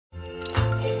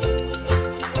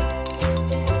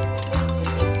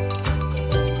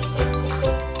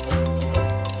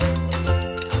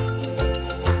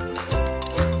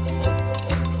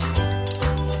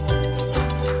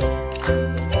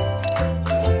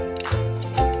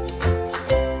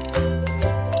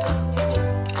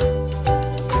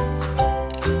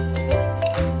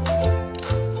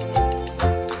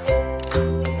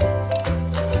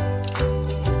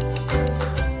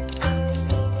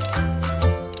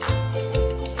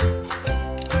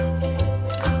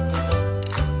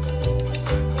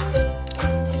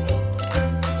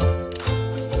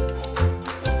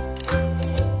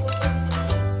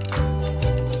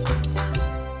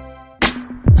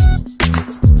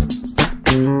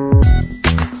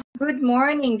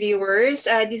morning, viewers.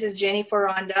 This is Jenny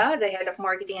Foronda, the Head of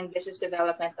Marketing and Business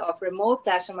Development of Remote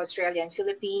Classroom Australia and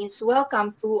Philippines.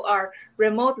 Welcome to our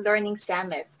Remote Learning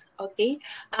Summit. Okay,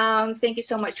 thank you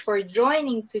so much for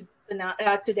joining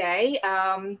today.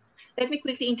 Let me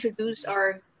quickly introduce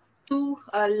our two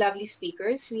lovely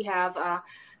speakers. We have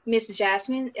Ms.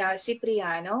 Jasmine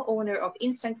Cipriano, owner of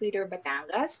Instant Reader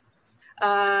Batangas.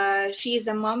 She is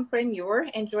a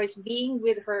mompreneur, enjoys being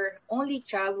with her only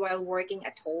child while working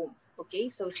at home. Okay,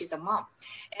 so she's a mom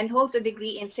and holds a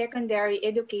degree in secondary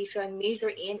education,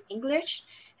 major in English,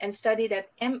 and studied at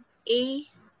MA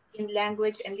in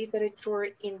Language and Literature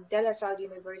in Dela Salle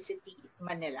University,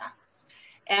 Manila.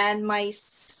 And my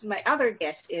other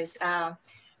guest is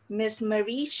Ms.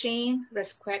 Shayne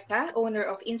Rosqueta, owner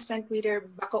of Instant Reader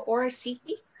Bacoor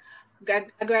City,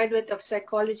 a graduate of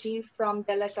psychology from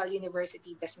Dela Salle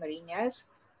University Dasmariñas,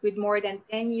 with more than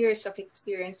 10 years of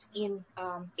experience in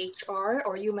HR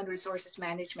or human resources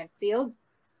management field.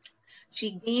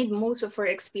 She gained most of her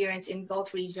experience in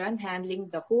Gulf region, handling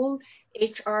the whole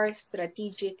HR,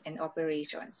 strategic, and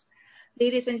operations.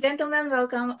 Ladies and gentlemen,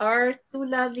 welcome our two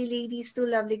lovely ladies, two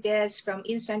lovely guests from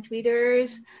Instant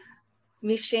Readers,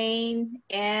 Ms. Shayne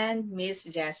and Ms.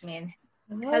 Jasmine.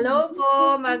 Hello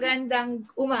po, magandang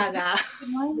umaga.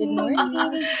 Good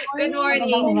morning. Good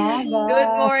morning.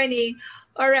 Good morning.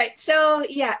 All right. So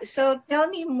yeah. So tell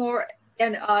me more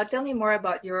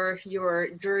about your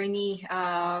journey,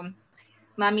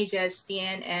 Mommy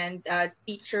Justine and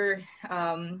teacher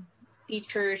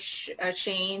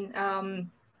Shayne.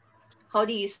 How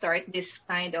do you start this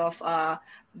kind of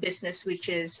business, which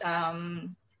is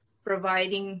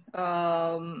providing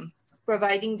the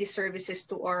services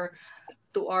to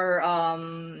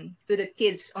the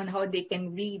kids on how they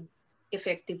can read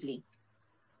effectively?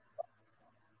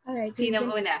 All right. Sino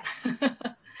muna?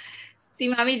 Si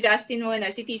Mami Justin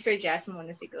muna, si Teacher Jazz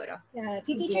muna siguro. Yeah,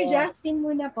 si Teacher Justin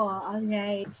muna po. All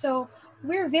right. So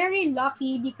we're very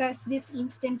lucky because this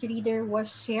instant reader was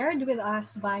shared with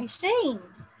us by Shayne.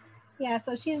 Yeah,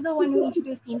 so she's the one who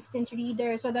introduced instant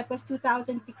reader. So that was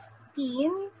 2016,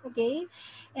 okay?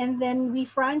 And then we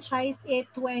franchised it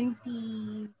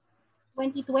 2020,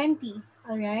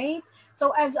 all right?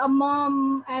 So as a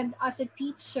mom and as a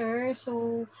teacher,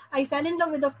 so I fell in love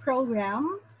with the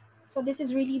program. So this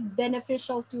is really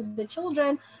beneficial to the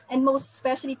children and most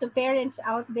especially to parents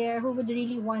out there who would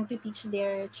really want to teach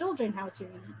their children how to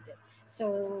read.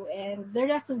 So, and the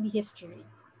rest will be history.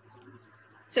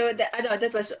 So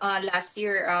that was last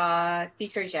year,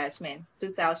 Teacher Jasmine,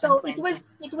 2020. So it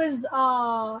was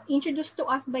introduced to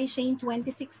us by Shayne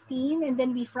 2016, and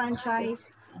then we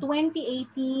franchised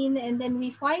 2018, and then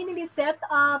we finally set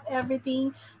up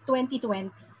everything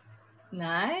 2020.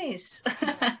 Nice.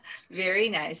 Very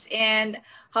nice. And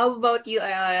how about you,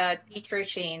 Teacher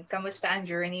Shayne? Kamusta ang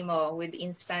journey mo with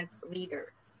Instant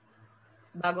Reader?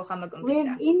 Bago ka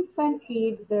mag-umpisa. With Instant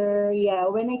Reader, yeah,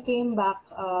 when I came back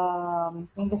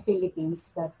in the Philippines,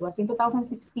 that was in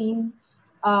 2016,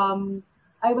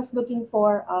 I was looking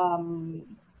for a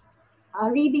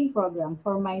reading program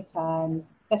for my son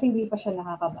kasi hindi pa siya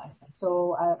nakakabasa.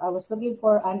 So I was looking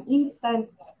for an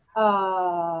instant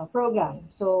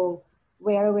program. So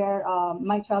where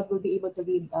my child will be able to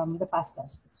read the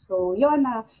fastest. So yun,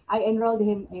 I enrolled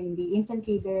him in the Instant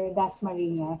Reader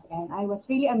Dasmariñas, and I was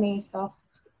really amazed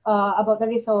about the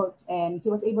results, and he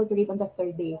was able to read on the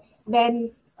third day.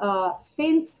 Then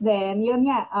since then, yun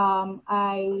nga,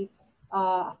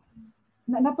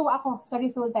 natuwa ako sa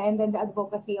resulta, and then the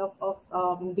advocacy of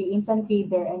the Instant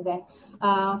Reader, and then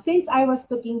since I was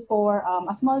looking for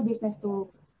a small business to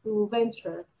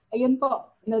venture, ayun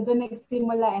po, doon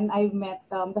nagsimula, and I met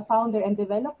the founder and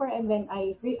developer, and then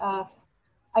I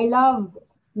loved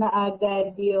na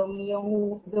agad yung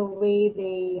the way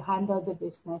they handle the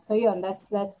business. So yun, that's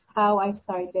how I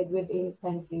started with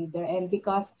Instant Reader, and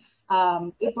because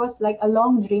it was like a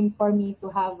long dream for me to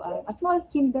have a small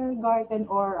kindergarten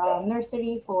or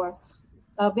nursery for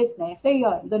business. So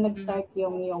yun, doon nag-start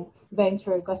yung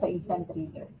venture ko sa Instant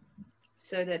Reader.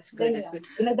 So that's good. That's good.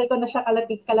 Inagday ko na siya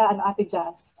kalaan Ate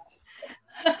Jazz.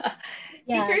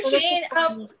 Yeah, Teacher Shayne,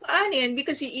 paano yun?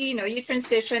 Because you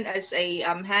transition as a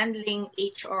handling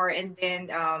HR and then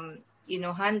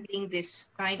handling this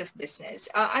kind of business.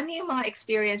 Ano yung mga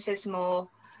experiences mo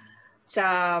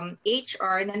sa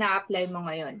HR na na-apply mo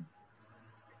ngayon?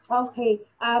 Okay.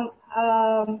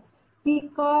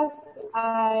 Because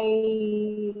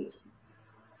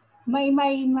my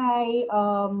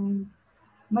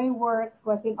work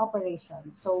was in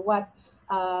operations. So what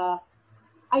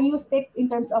I used it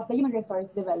in terms of the human resource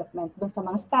development dun sa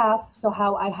mga staff, so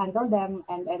how I handle them,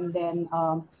 and then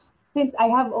since I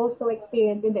have also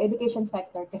experience in the education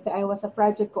sector, kasi I was a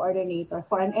project coordinator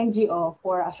for an NGO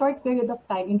for a short period of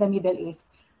time in the Middle East.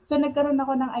 So nagkaroon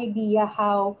ako ng idea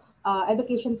how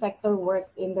education sector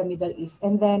worked in the Middle East.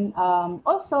 And then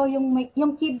also yung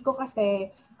kid ko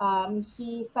kasi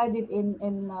he studied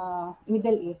in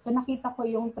Middle East. So nakita ko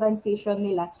yung transition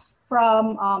nila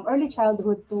from early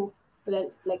childhood to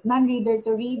like non-reader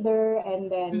to reader, and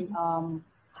then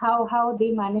how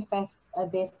they manifest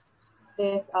this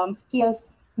skills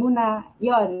muna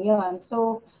yon.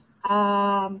 So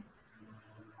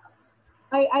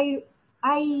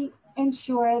I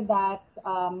ensure that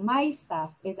my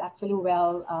staff is actually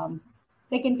well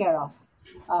taken care of.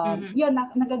 Yun,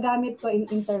 nagagamit ko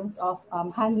in terms of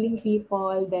handling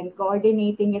people, then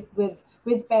coordinating it with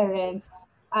parents.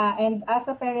 And as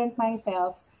a parent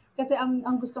myself, kasi ang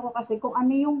gusto ko kasi kung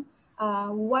ano yung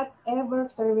whatever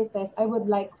services I would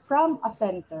like from a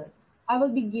center, I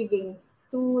will be giving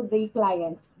to the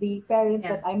clients, the parents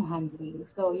that I'm handling.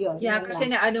 So yun. Yeah, yun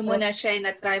kasi lang. na ano mo na siya,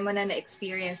 na-try mo na,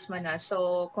 na-experience mo na.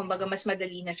 So, kumbaga mas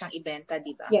madali na siyang ibenta,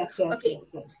 di ba? Yes. Okay.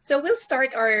 Yes. So, we'll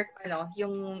start our,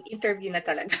 yung interview na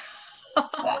talaga.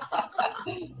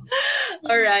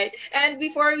 All right. And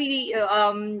before we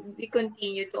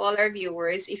continue, to all our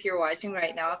viewers, if you're watching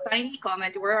right now, kindly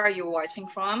comment where are you watching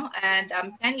from, and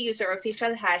kindly use our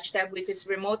official hashtag, which is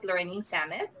Remote Learning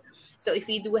Summit. So if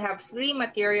you do have free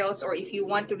materials, or if you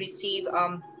want to receive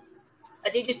a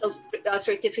digital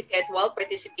certificate while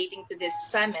participating to this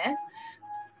summit,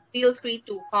 feel free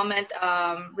to comment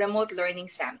Remote Learning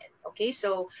Summit. Okay,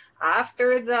 so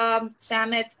after the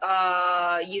summit,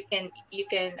 you can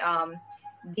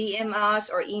DM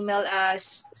us or email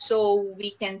us so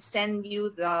we can send you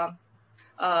the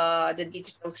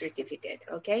digital certificate.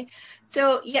 Okay,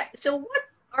 so yeah, so what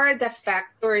are the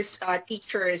factors,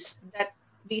 teachers, that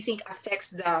do you think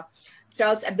affects the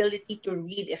child's ability to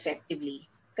read effectively?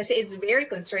 Kasi it's very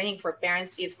concerning for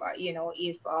parents if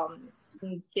if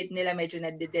kid nila medyo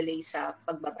na-delay sa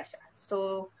pagbabasa.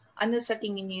 So ano sa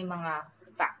tingin niyo yung mga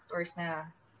factors na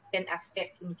can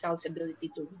affect yung child's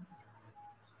ability to read?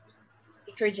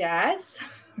 Teacher Jazz,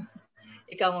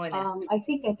 ikaw muna. I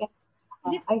think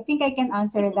I can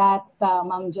answer that,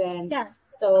 Ma'am Jen. Yeah.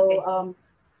 So Okay.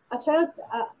 a child.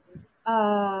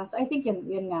 So I think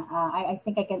yun nga. I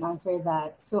think I can answer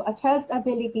that. So a child's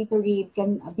ability to read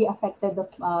can be affected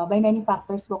by many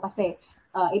factors po kasi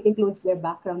it includes their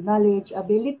background knowledge,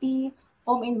 ability,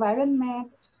 home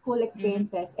environment, school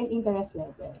experiences, and interest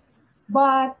level.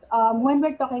 But when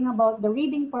we're talking about the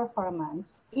reading performance,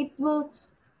 it will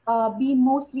be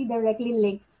mostly directly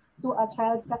linked to a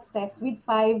child's success with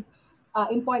 5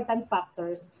 important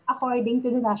factors according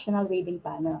to the National Reading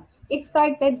Panel. It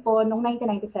started po noong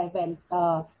 1997.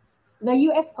 The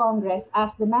U.S. Congress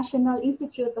asked the National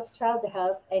Institute of Child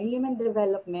Health and Human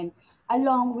Development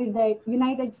along with the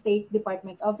United States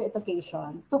Department of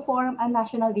Education to form a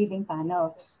National Reading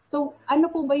Panel. So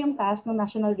ano po ba yung task ng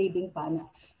National Reading Panel?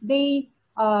 They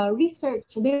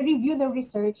review the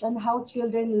research on how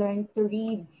children learn to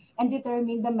read and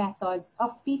determine the methods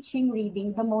of teaching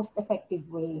reading the most effective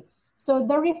way. So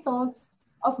the results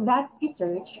of that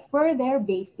research were their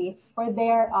basis for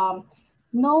their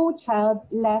No Child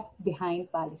Left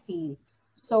Behind policy.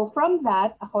 So from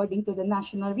that, according to the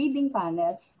National Reading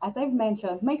Panel, as I've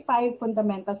mentioned, may 5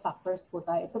 fundamental factors po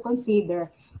tayo to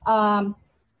consider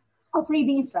of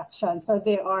reading instruction. So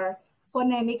there are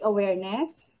phonemic awareness,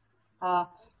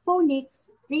 phonics,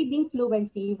 reading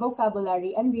fluency,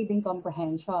 vocabulary, and reading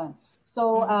comprehension.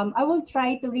 So I will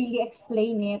try to really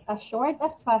explain it as short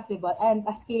as possible and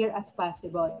as clear as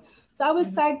possible. So I will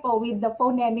start po with the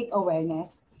phonemic awareness.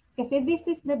 Kasi this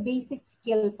is the basic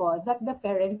skill po that the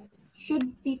parents should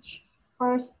teach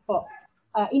first po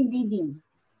in reading.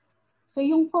 So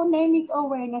yung phonemic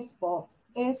awareness po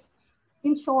is,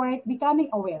 in short, becoming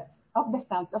aware of the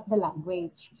sounds of the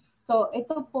language. So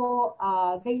ito po,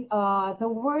 the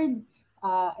word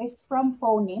is from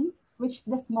phoneme, which is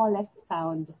the smallest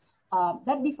sound.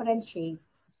 That differentiates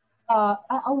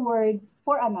a word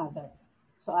for another.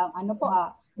 So ano po,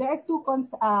 there are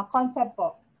 2 concepts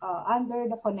po under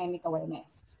the phonemic awareness.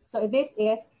 So this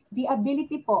is the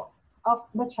ability po of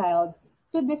the child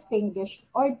to distinguish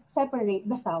or separate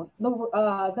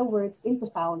the words into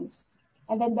sounds,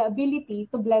 and then the ability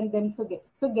to blend them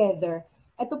together.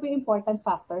 Ito po yung important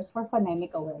factors for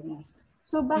phonemic awareness.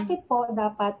 So bakit po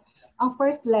dapat ang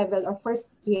first level or first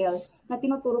skill na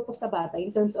tinuturo po sa bata in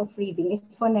terms of reading is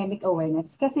phonemic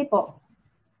awareness? Kasi po,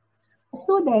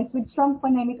 students with strong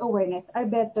phonemic awareness are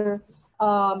better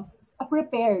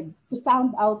prepared to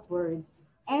sound out words.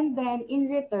 And then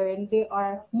in return, they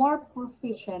are more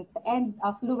proficient and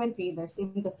fluent readers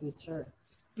in the future.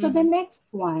 So the next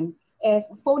one is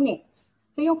phonics.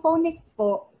 So yung phonics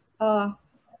po,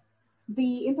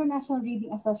 the International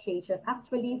Reading Association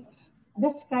actually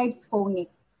describes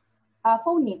phonics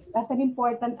as an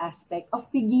important aspect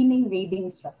of beginning reading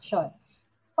instruction.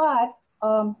 But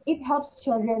it helps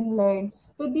children learn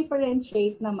to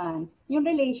differentiate naman yung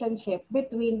relationship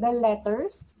between the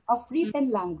letters of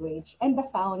written language and the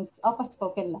sounds of a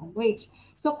spoken language.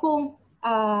 So kung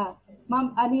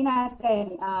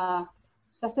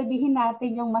sasabihin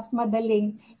natin yung mas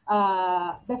madaling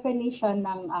definition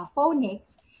ng phonics,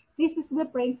 this is the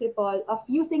principle of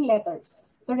using letters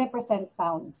to represent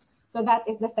sounds. So that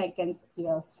is the second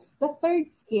skill. The third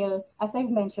skill, as I've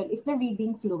mentioned, is the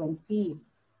reading fluency.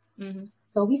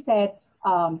 So we said,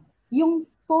 yung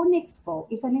phonics po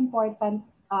is an important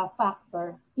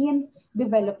factor in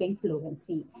developing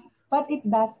fluency. But it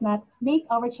does not make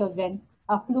our children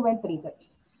fluent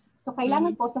readers. So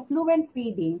kailangan po sa fluent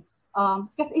reading,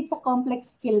 kasi it's a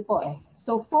complex skill po eh.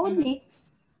 So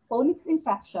phonics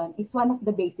instruction is one of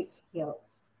the basic skills.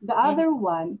 The other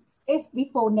one is the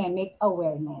phonemic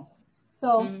awareness.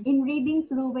 So in reading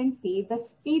fluency, the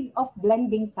speed of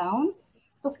blending sounds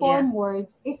to form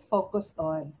words is focused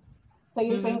on. So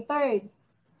yun po yung third.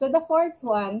 So the fourth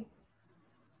one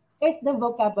is the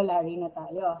vocabulary na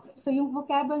tayo. So yung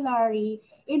vocabulary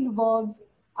involves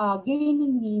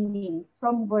gaining meaning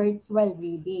from words while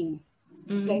reading.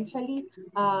 Essentially,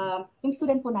 yung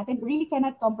student po natin really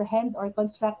cannot comprehend or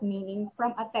construct meaning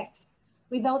from a text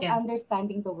without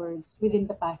understanding the words within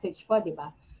the passage po, di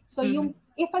ba? So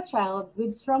if a child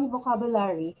with strong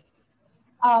vocabulary,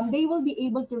 they will be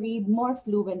able to read more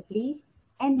fluently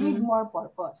and with more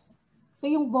purpose. So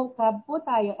yung vocab po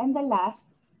tayo. And the last,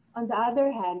 on the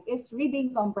other hand, is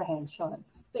reading comprehension.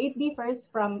 So it differs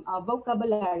from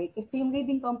vocabulary kasi yung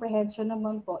reading comprehension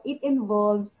naman po, it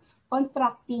involves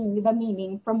constructing the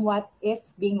meaning from what is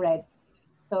being read.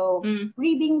 So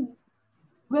reading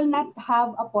will not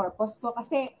have a purpose po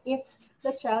kasi if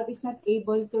the child is not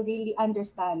able to really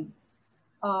understand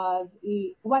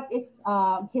what is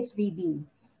his reading.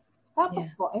 Tapos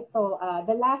po, ito,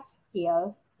 the last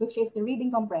skill, which is the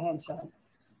reading comprehension.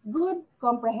 Good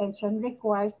comprehension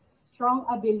requires strong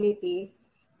abilities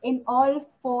in all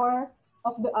four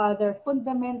of the other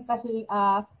fundamental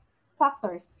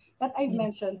factors that I've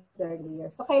mentioned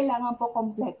earlier. So, kailangan po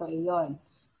kompleto iyon.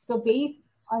 So, based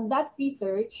on that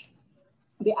research,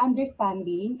 the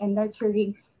understanding and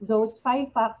nurturing those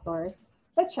 5 factors,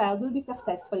 the child will be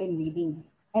successful in reading.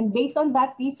 And based on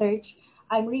that research,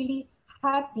 I'm really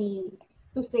happy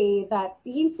to say that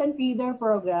the Instant Reader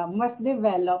program was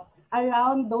developed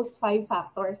around those 5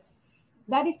 factors.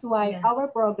 That is why our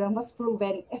program was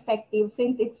proven effective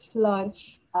since its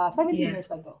launch 17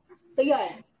 years ago. So yeah,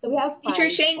 so we have 5. Teacher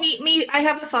Shayne, I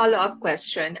have a follow-up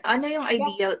question. Ano yung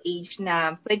ideal age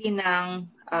na pwede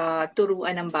nang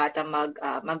turuan ng bata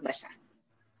magbasa?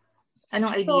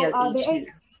 Anong ideal age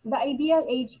nila? The ideal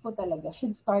age po talaga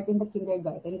should start in the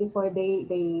kindergarten before they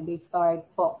start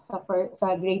po sa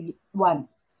grade 1.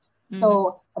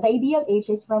 So, the ideal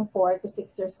age is from 4 to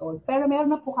 6 years old. Pero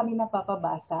meron na po kami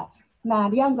napapabasa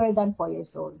na younger than 4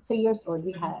 years old. 3 years old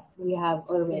we have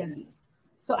already.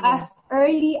 So, as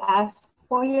early as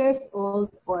 4 years old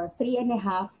or 3 and a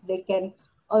half, they can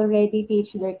already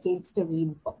teach their kids to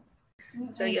read po.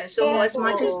 So, so as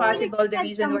much as possible, the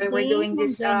reason why we're doing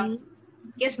this...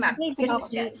 yes, ma'am.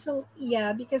 Okay. So,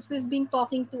 because we've been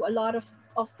talking to a lot of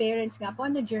parents nga po,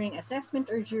 during assessment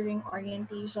or during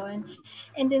orientation.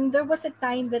 And then there was a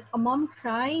time that a mom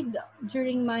cried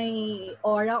during my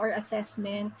aura or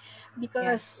assessment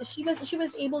because she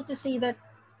was able to say that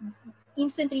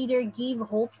Instant Reader gave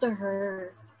hope to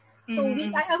her. So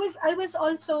I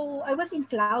was in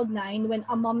cloud 9 when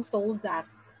a mom told that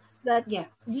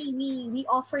we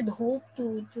offered hope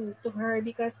to her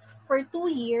because for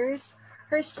 2 years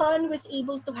her son was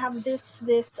able to have this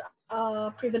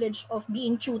privilege of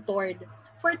being tutored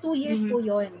for 2 years po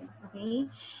yun, okay?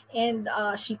 And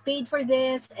she paid for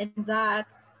this and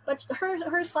that, but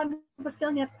her son was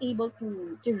still not able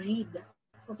to read.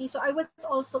 Okay, so I was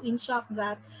also in shock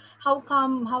that how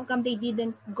come they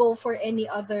didn't go for any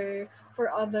other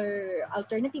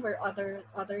alternative or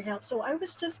other help. So I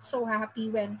was just so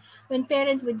happy when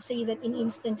parents would say that in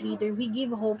Instant Reader we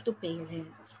give hope to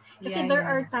parents. Kasi there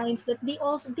are times that they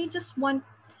just want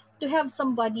to have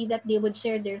somebody that they would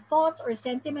share their thoughts or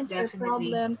sentiments or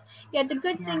problems. Yeah, the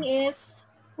good thing is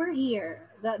we're here.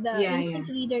 The Instant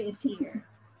Reader is here.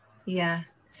 Yeah.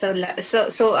 So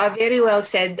very well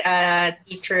said,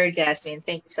 Teacher Jasmine.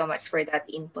 Thank you so much for that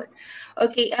input.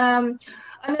 Okay, ano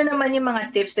naman yung mga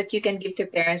tips that you can give to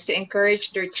parents to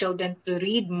encourage their children to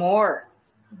read more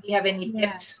Do you have any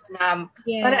Yeah. tips na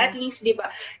para Yeah. at least, di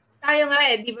ba, tayo nga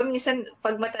di ba minsan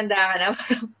pag matanda ka na,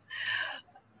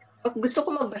 gusto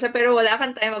ko magbasa pero wala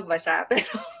kang time magbasa.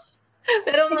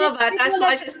 Pero Is mga bata, as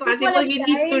much as is it possible, walang you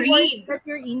need to time or is read. that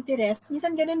your interest?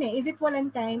 Minsan ganun eh. Is it walang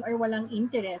time or walang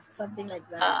interest? Something like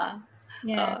that.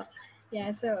 Yeah. Yeah.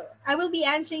 So, I will be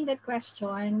answering that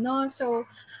question. No? So,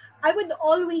 I would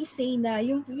always say na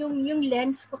yung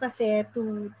lens ko kasi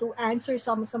to answer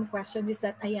some questions is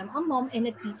that I am a mom and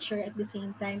a teacher at the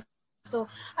same time. So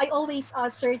I always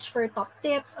search for top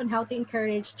tips on how to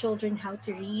encourage children how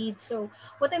to read. So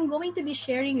what I'm going to be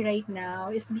sharing right now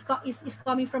is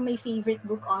coming from my favorite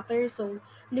book author, so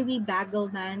Louis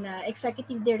Bagelman,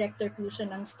 executive director po siya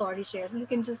ng StoryShare.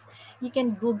 You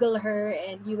can Google her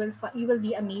and you will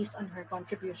be amazed on her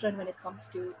contribution when it comes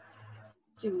to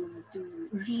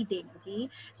reading, okay?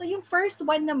 So yung first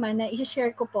one naman na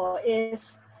i-share ko po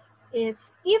is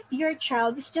if your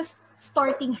child is just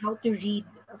starting how to read,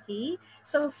 okay?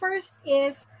 So first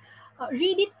is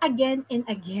read it again and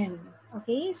again.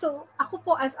 Okay? So ako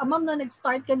po as a mom no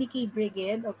nag-start kami kay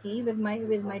Brigid, okay, with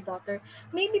my daughter.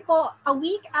 Maybe po a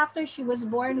week after she was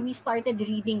born, we started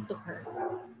reading to her.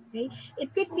 Okay?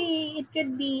 It could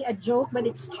be a joke, but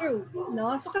it's true,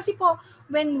 no? So kasi po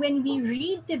when we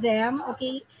read to them,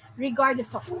 okay,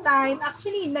 regardless of time,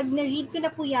 actually nag-read ko na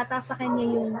po yata sa kanya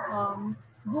yung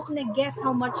book na Guess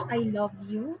How Much I Love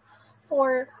You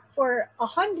for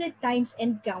 100 times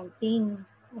and counting.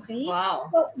 Okay? Wow.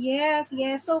 So yes.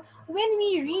 So when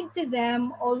we read to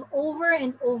them all over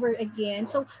and over again,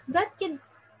 so that can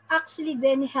actually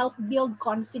then help build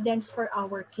confidence for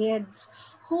our kids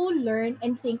who learn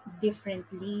and think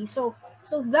differently. So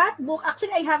that book,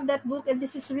 actually I have that book and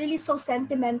this is really so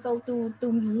sentimental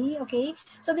to me, okay?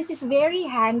 So this is very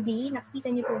handy. Nakita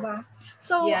niyo po ba?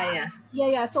 So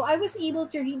Yeah. So I was able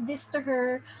to read this to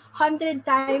her 100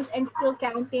 times and still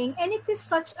counting, and it is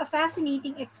such a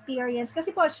fascinating experience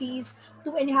kasi po she's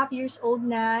 2.5 years old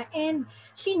na, and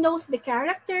she knows the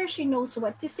character, she knows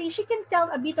what to say, she can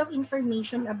tell a bit of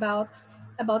information about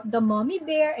the mommy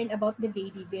bear and about the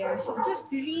baby bear. So just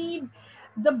read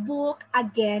the book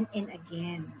again and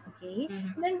again, okay?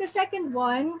 Mm-hmm. And then the second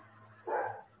one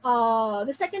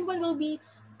will be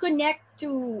connect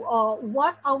to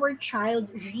what our child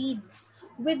reads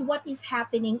with what is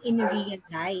happening in real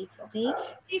life, okay?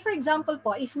 Say for example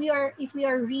po, if we are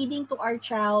reading to our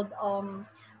child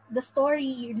the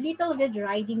story Little Red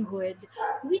Riding Hood,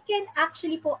 we can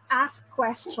actually po ask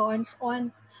questions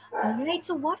on, all right,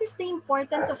 so what is the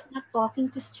importance of not talking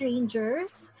to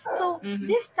strangers? So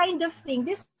this kind of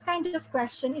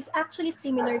question is actually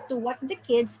similar to what the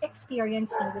kids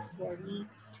experience in the story.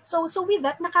 So with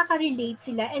that, nakaka-relate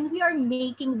sila and we are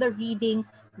making the reading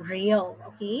real,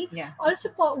 okay? Yeah. Also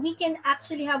po, we can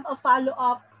actually have a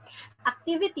follow-up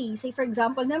activity. Say for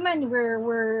example naman,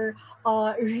 we're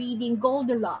reading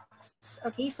Goldilocks,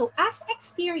 okay? So as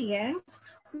experience,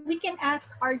 we can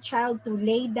ask our child to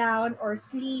lay down or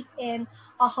sleep in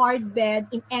a hard bed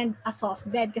and a soft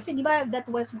bed. Kasi di ba that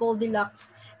was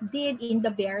Goldilocks did in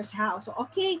the bear's house. So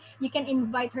okay, you can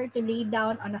invite her to lay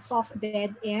down on a soft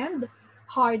bed and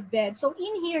hard bed. So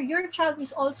in here, your child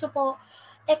is also po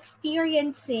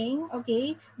experiencing,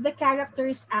 okay, the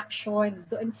character's action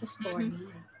doon sa story.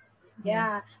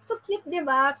 Yeah. So cute, di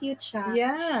ba? Cute siya.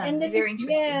 Yeah. And then, very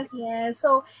interesting. yes.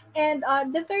 So, and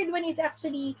the third one is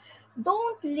actually,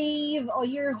 don't leave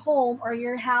your home or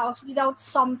your house without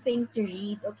something to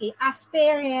read, okay? As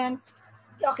parents,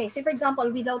 okay, say for example,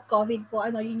 without COVID po,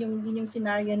 yun yung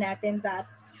scenario natin that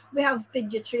we have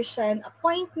pediatrician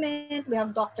appointment, we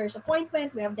have doctor's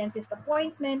appointment, we have dentist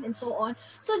appointment, and so on.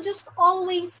 So just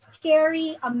always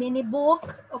carry a mini book,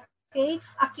 okay,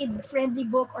 a kid-friendly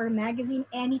book or magazine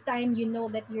anytime you know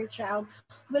that your child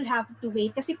will have to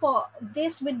wait. Kasi po,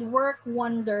 this would work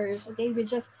wonders, okay?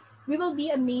 We will be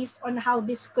amazed on how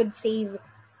this could save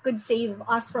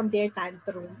us from their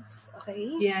tantrums,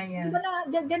 okay? Yeah.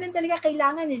 Ganun talaga,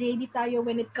 kailangan ready tayo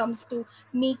when it comes to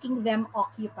making them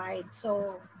occupied.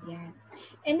 So, yeah.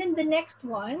 And then the next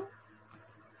one,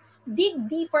 dig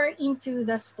deeper into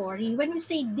the story. When we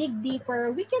say dig deeper,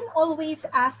 we can always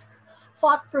ask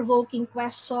thought-provoking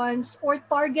questions or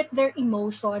target their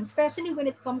emotions, especially when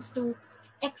it comes to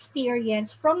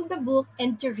experience from the book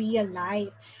and to real life.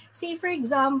 Say, for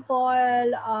example,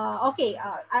 I'll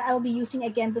be using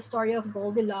again the story of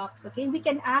Goldilocks. Okay, we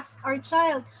can ask our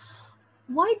child,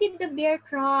 why did the bear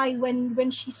cry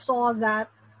when she saw that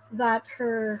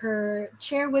her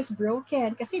chair was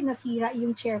broken? Kasi nasira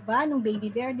yung chair ba ng baby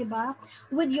bear, di ba?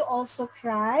 Would you also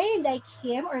cry like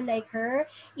him or like her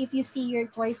if you see your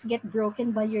toys get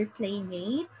broken by your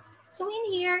playmate? So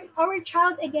in here, our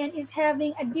child again is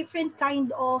having a different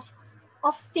kind of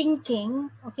thinking.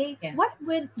 Okay, Yeah. what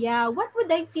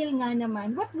would I feel nga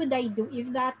naman? What would I do if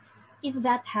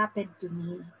that happened to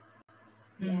me?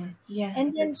 Yeah. Yeah,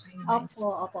 And then, that's really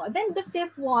nice. Then the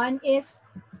fifth one is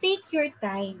take your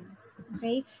time.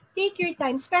 Okay? Take your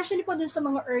time, especially po dun sa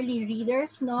mga early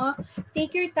readers, no?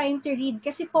 Take your time to read.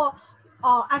 Kasi po,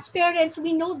 as parents,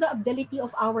 we know the ability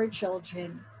of our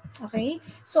children. Okay?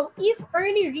 So, if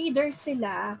early readers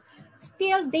sila,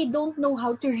 still they don't know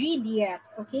how to read yet.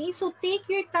 Okay? So, take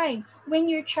your time. When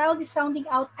your child is sounding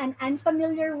out an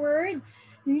unfamiliar word,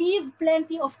 leave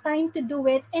plenty of time to do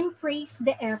it and praise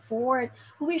the effort.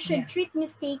 We should treat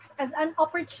mistakes as an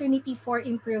opportunity for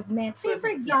improvement. Say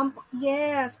for example,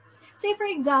 yes. Say for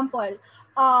example,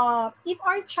 if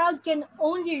our child can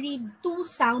only read two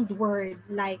sound words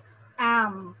like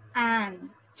an,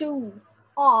 to,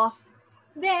 off,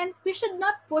 then we should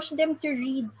not push them to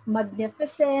read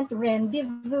magnificent,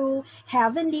 rendezvous,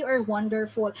 heavenly, or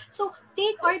wonderful. So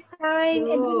take our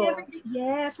time, and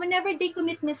whenever they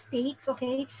commit mistakes,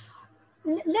 okay,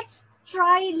 let's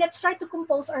try to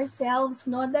compose ourselves,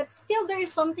 no, that still there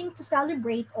is something to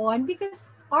celebrate on because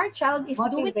our child is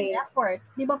doing an Motivate. effort,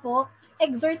 di ba po,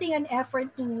 exerting an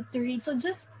effort to read. So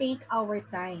just take our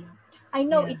time. I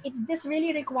know this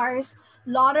really requires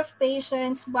a lot of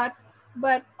patience, but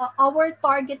our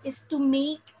target is to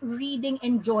make reading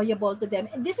enjoyable to them,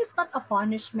 and this is not a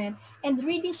punishment, and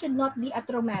reading should not be a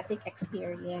traumatic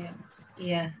experience.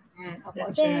 Yeah,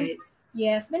 that's Then, right.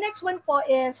 yes, the next one po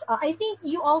is, I think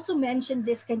you also mentioned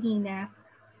this kanina,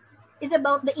 is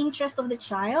about the interest of the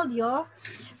child, yo.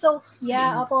 So,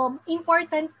 yeah,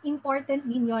 important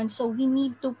din yun. So, we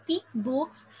need to pick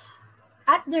books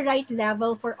at the right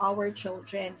level for our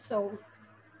children. So,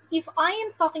 if I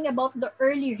am talking about the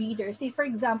early readers, say for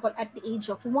example, at the age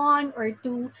of 1 or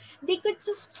 2, they could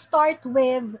just start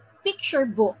with picture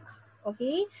book.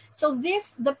 Okay? So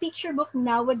the picture book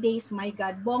nowadays, my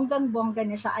God, bonggang-bongga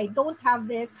na siya. I don't have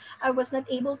this. I was not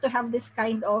able to have this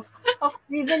kind of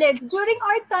privilege during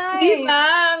our Di time. ba?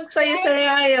 Ang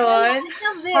saya-saya ngayon.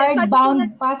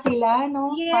 Hardbound pa sila,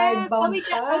 no? Yes, Hardbound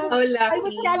pa. How I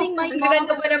was lucky. telling my Ang mom,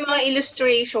 gaganda pa ng mga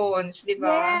illustrations, di ba?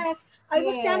 yes, I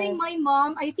was telling Yes. my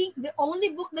mom, I think the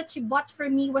only book that she bought for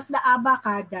me was the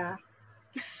Abacada.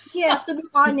 Yes, to be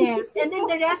honest. And then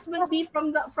the rest will be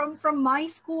from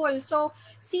my school. So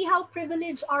see how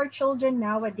privileged our children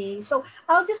nowadays. So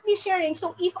I'll just be sharing.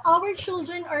 So if our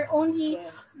children are only,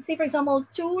 Yes. say for example,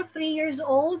 2 or 3 years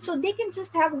old, so they can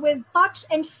just have with touch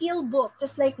and feel book,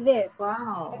 just like this.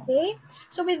 Wow. Okay?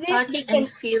 So with this, Touch they and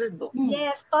can, feel book.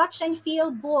 yes, touch and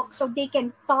feel book. So they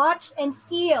can touch and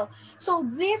feel. So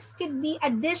this could be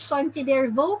addition to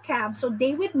their vocab. So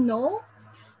they would know,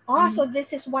 so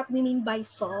this is what we mean by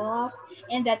soft,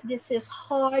 and that this is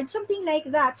hard, something like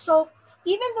that. So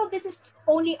even though this is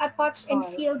only a touch and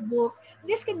feel book,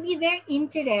 this could be their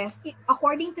interest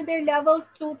according to their level.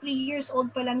 2, 3 years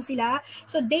old pa lang sila.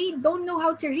 So they don't know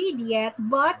how to read yet,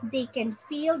 but they can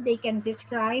feel, they can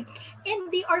describe, and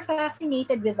they are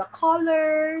fascinated with the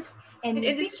colors and And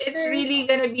it's pictures. really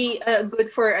gonna be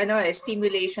good for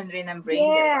stimulation rin ng brain,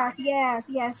 di ba? Yes,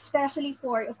 especially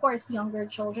for, of course, younger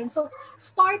children. So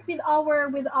start with our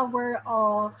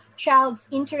child's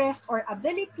interest or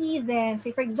ability. Then, say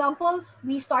for example,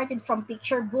 we started from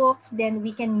picture books, then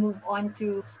we can move on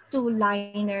to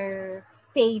two-liner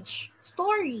page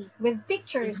story with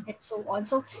pictures and so on.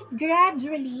 So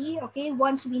gradually, okay,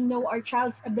 once we know our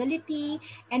child's ability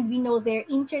and we know their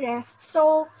interests,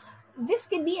 so this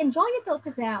can be enjoyable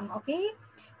to them, okay?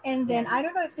 And then I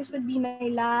don't know if this would be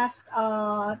my last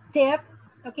tip.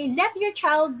 Okay, let your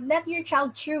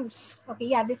child choose. Okay,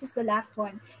 yeah, this is the last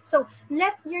one. So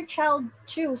let your child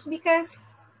choose, because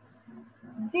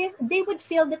this, they would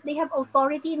feel that they have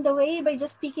authority in the way by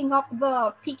just picking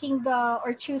the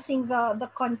or choosing the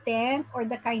content or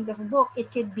the kind of book.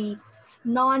 It could be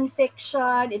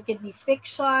non-fiction, it could be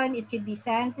fiction, it could be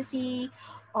fantasy,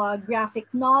 graphic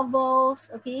novels.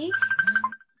 Okay,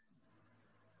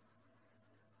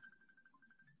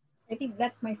 I think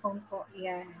that's my phone call.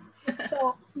 Yeah.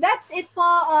 So that's it po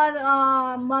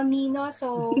on Ma'am Nino.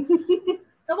 So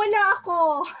nawala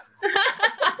ako.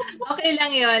 Okay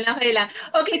lang yun, okay lang.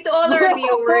 Okay, to all our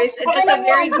viewers, that's a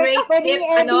very great tip.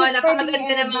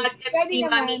 Napakaganda ng mga tips ni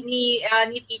Mami,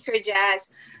 ni Teacher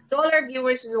Jazz. To all our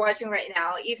viewers who's watching right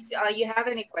now, if you have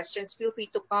any questions, feel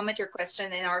free to comment your question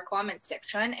in our comment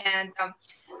section. And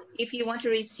if you want to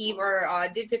receive our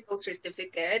digital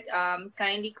certificate,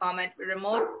 kindly comment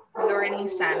Remote Learning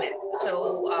Summit.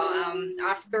 So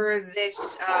after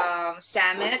this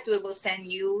summit, we will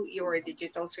send you your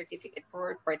digital certificate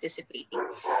for participating.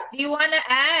 Do you want to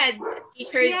add,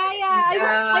 teacher?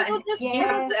 I will just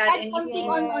add something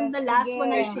anything? on the last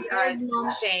one I shared,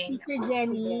 Shayne. Teacher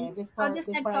Jenny. I'll just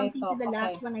add something to the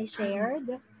last one I shared.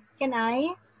 Can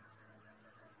I?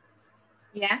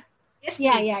 Yeah. Yes,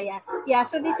 please. Yeah.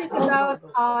 So this is about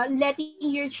letting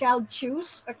your child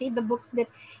choose, okay, the books that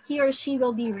he or she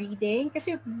will be reading. Because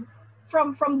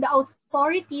from the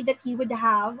authority that he would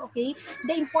have, okay,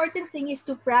 the important thing is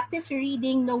to practice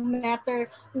reading no matter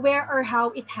where or how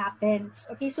it happens.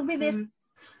 Okay, so with this,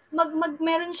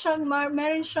 meron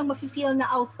siyang mafe-feel na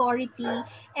authority,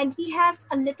 and he has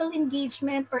a little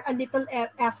engagement or a little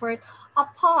effort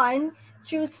upon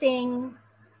choosing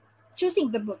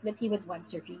the book that he would want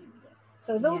to read.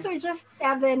 So those are just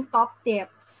 7 top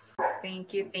tips.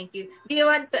 Thank you. Do you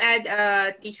want to add,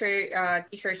 teacher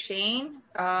Shayne,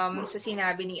 sa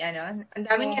sinabi ni ano? Ang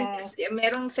dami niyan,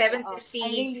 merong 7 tips si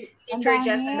Teacher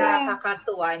Just na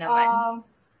nakakatuwa naman.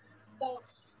 So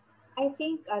I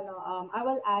think I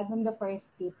will add on the first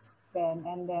tip then,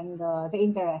 and then the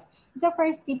interest. The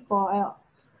first tip po,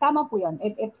 tama po 'yon.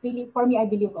 It really, for me, I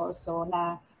believe also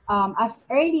na as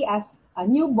early as a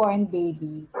newborn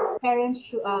baby, parents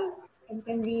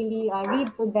can really read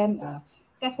to them.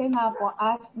 Kasi nga po,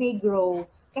 as they grow,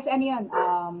 kasi ano yun,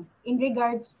 in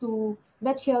regards to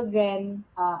the children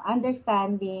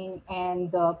understanding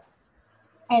and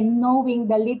knowing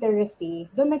the literacy,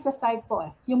 doon nagsa-start po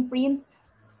yung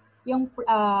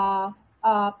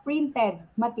printed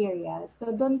materials.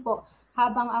 So doon po,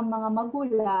 habang ang mga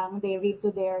magulang, they read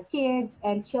to their kids,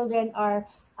 and children are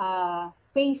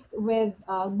faced with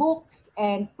books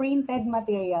and printed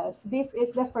materials. This is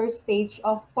the first stage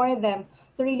for them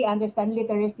to really understand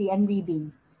literacy and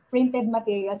reading. Printed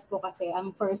materials po kasi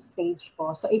ang first stage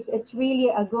po. So it's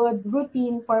really a good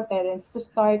routine for parents to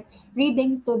start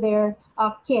reading to their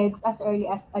kids as early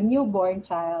as a newborn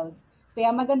child. So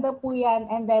yeah, maganda po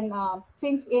yan. And then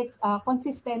since it's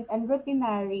consistent and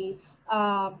routinary,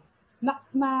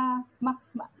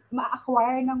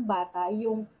 ma-acquire ng bata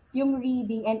yung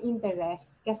reading and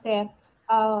interest. Kasi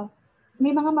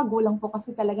may mga magulang po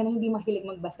kasi talaga na hindi mahilig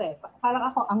magbasa.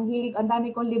 Parang ako, ang dami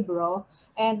kong libro,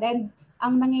 and then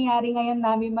ang nangyayari ngayon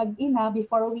namin mag-ina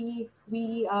before we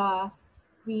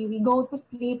go to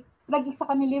sleep, nag-isa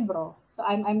kami libro. So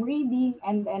I'm reading,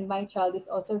 and my child is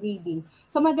also reading.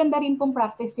 So maganda rin pong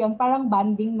practice 'yon, parang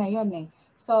bonding na 'yon eh.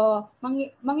 So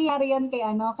mangyayari 'yon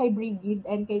kay Brigid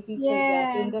and kay Teacher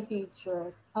Jess in the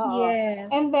future.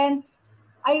 Yes. And then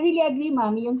I really agree,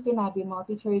 Mami, yung sinabi mo,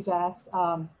 Teacher Jess,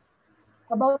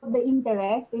 about the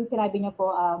interest, yung sinabi niyo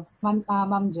po,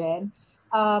 Ma'am Jen.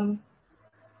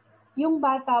 Yung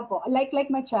bata po, like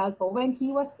my child po, when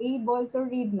he was able to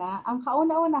read na, ang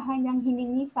kauna-unahan niyang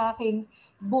hiningi sa aking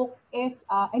book is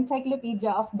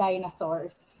Encyclopedia of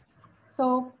Dinosaurs.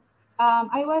 So,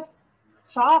 I was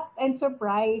shocked and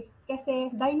surprised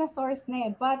kasi dinosaurs na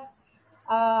eh. But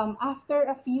after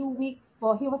a few weeks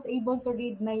po, he was able to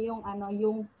read na yung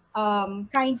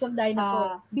kinds of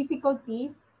dinosaurs.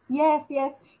 Difficulty. Yes.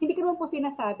 Hindi ko naman po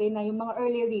sinasabi na yung mga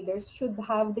early readers should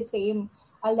have the same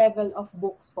level of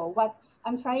books po. What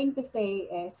I'm trying to say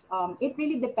is it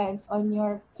really depends on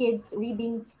your kids'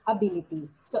 reading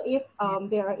ability. So if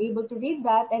they are able to read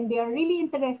that and they are really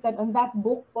interested on that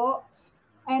book po,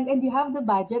 and you have the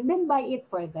budget, then buy it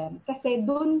for them. Kasi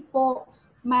doon po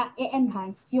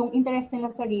ma-enhance yung interest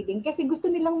nila sa reading. Kasi gusto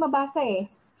nilang mabasa eh.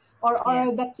 Or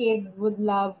the kid would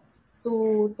love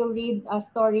to read a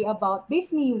story about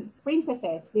Disney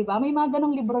princesses, di ba? May mga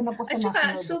ganong libro na po sa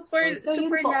national bookstore.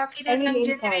 Super lucky na ng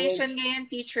generation ngayon,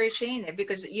 Teacher Shayne,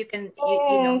 because you can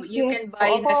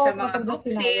buy na sa mga book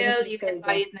sale, you can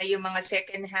buy it na yung mga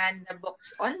second-hand na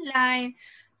books online.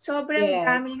 Sobrang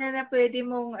dami na pwede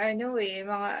mong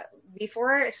mga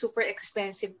before super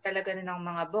expensive talaga na ng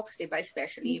mga books, di ba?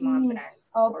 Especially yung mga brand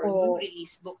or new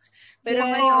release books. Pero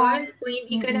ngayon, kung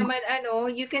hindi ka naman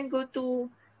you can go to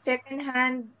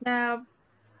second-hand na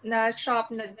shop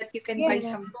that you can buy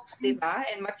some books, di ba?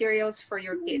 And materials for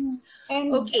your kids. And,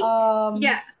 okay.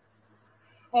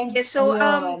 So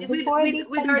with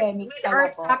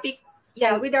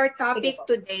our topic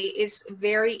today is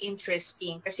very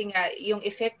interesting kasi nga yung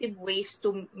effective ways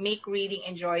to make reading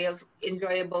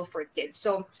enjoyable for kids.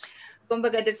 So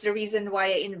kumbaga, that's the reason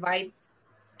why I invite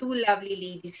 2 lovely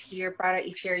ladies here para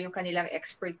i-share yung kanilang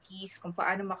expertise kung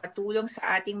paano makatulong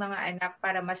sa ating mga anak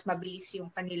para mas mabilis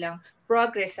yung kanilang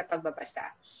progress sa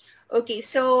pagbabasa. Okay,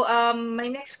 so my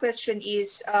next question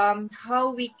is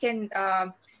how we can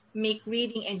make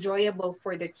reading enjoyable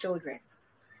for the children?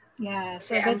 Yeah,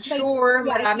 Kasi so I'm that's like, sure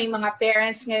yeah, maraming mga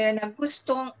parents ngayon na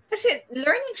gustong, kasi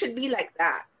learning should be like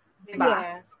that, di ba?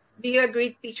 yeah, Do you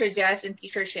agree, Teacher Jazz and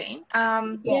Teacher Shayne?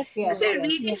 yes, Kasi yes,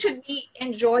 reading yeah. should be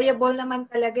enjoyable naman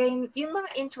talaga. Yung mga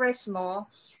interest mo,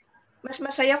 mas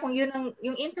masaya kung yung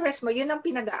interest mo, yun ang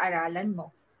pinag-aaralan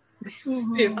mo.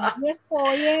 Di ba? Yes po,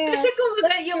 Kasi yes, kumbaga,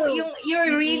 that's true.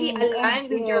 you're really aligned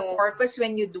with your Yes. purpose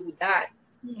when you do that.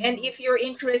 And if your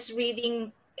interest reading,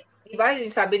 di ba,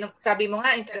 yung sabi mo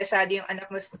nga, interesado yung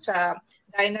anak mo sa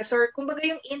dinosaur, kumbaga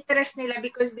yung interest nila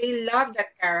because they love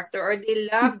that character or they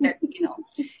love that,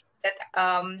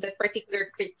 that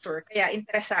particular creature, kaya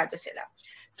interesado sila.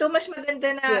 So mas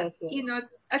maganda na, Yes.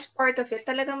 as part of it,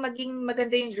 talagang maging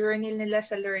maganda yung journey nila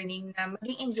sa learning na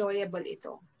maging enjoyable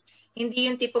ito. Hindi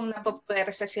yung tipong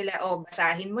napapwersa sila,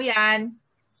 basahin mo yan,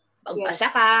 pagbasa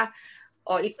ka,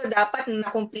 ito dapat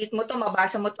na-complete mo to,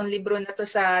 mabasa mo tong libro na to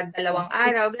sa 2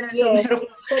 araw, ganun. So, Yes,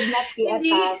 it should not be a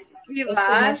task. Di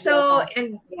ba? So,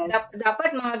 and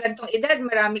dapat mga gantong edad,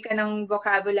 marami ka ng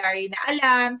vocabulary na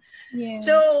alam. Yeah.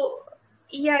 So,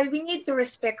 yeah, we need to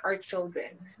respect our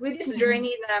children. With this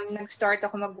journey na nag-start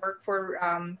ako mag-work for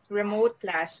remote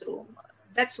classroom,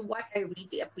 that's what I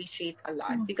really appreciate a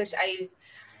lot because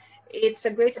it's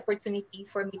a great opportunity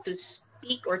for me to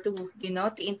speak or to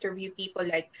interview people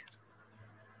like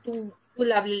two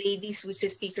lovely ladies, which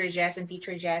is Teacher Jazz and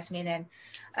Teacher Jasmine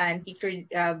and Teacher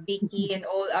Vicky and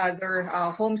all other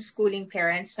homeschooling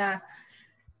parents na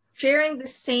sharing the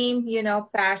same,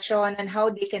 passion and how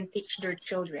they can teach their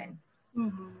children.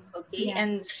 Okay,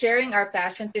 and sharing our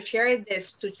passion to share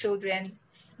this to children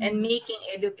and making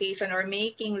education or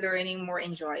making learning more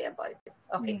enjoyable.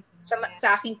 Okay, sa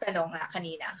aking tanong nga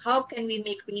kanina, how can we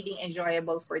make reading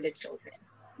enjoyable for the children?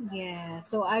 Yeah,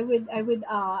 so I would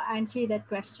answer that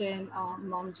question,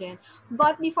 Mom Jen.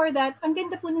 But before that, ang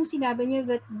ganda po nung sinabi niyo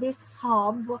that this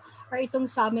hub or itong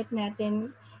summit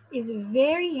natin is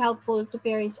very helpful to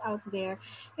parents out there.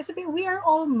 Kasi we are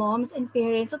all moms and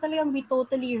parents, so talagang we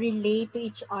totally relate to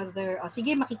each other.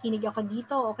 Sige, makikinig ako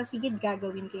dito. Sige,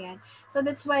 gagawin ko yan. So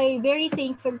that's why very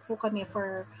thankful po kami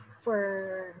for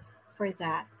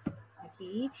that.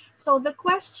 Okay. So the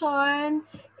question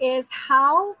is,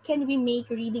 how can we make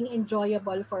reading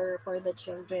enjoyable for the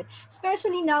children,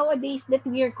 especially nowadays that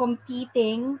we are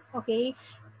competing, okay,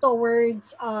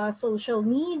 towards social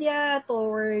media,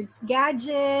 towards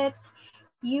gadgets,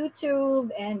 YouTube,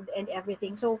 and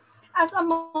everything. So as a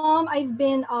mom, I've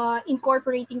been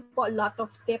incorporating po a lot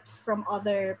of tips from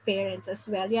other parents as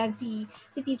well. Yan, si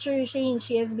Teacher Shayne,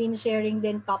 she has been sharing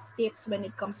then top tips when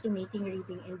it comes to making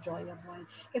reading enjoyable.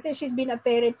 Kasi she's been a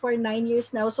parent for 9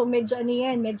 years now, so medyo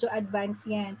advanced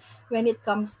yan when it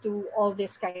comes to all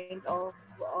this kind of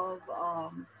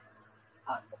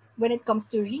when it comes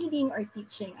to reading or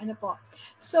teaching. Ano po?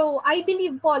 So, I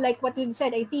believe po, like what we've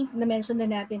said, I think na-mention na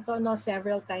natin to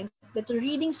several times, that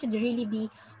reading should really be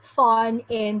fun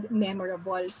and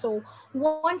memorable. So,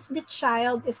 once the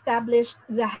child established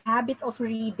the habit of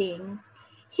reading,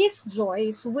 his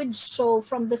joys would show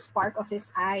from the spark of his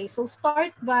eye. So,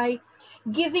 start by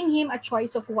giving him a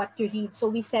choice of what to read. So,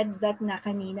 we said that na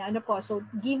kanina. Ano po? So,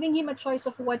 giving him a choice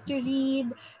of what to read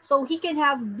so he can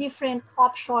have different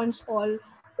options or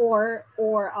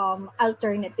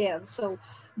alternatives. So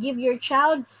give your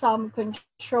child some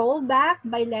control back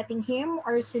by letting him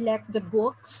or select the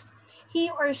books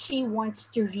he or she wants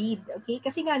to read. Okay?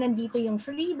 Kasi nga nandito yung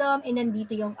freedom and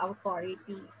nandito yung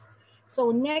authority.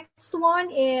 So next one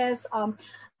is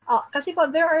kasi po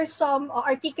there are some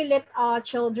articulate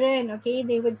children, okay?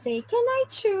 They would say, "Can I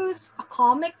choose a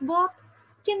comic book?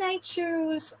 Can I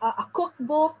choose a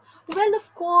cookbook?" Well, of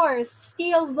course,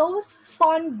 still those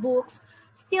fun books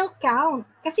still count.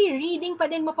 Kasi reading pa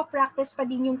din, mapapractice pa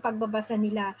din yung pagbabasa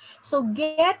nila. So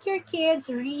get your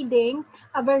kids reading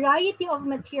a variety of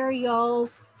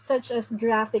materials such as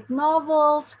graphic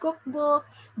novels, cookbook,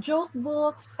 joke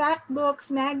books, fact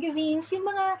books, magazines, yung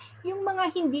mga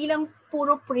hindi lang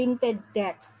puro printed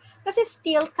text. Kasi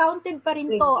still counted pa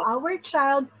rin to. Our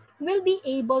child will be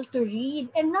able to read.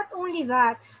 And not only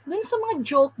that, dun sa mga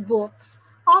joke books,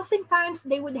 oftentimes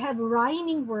they would have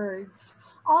rhyming words.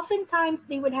 Oftentimes,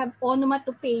 they would have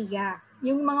onomatopoeia.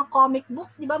 Yung mga comic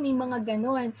books, di ba, may mga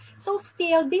ganon. So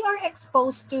still, they are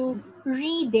exposed to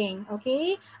reading,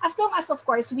 okay? As long as, of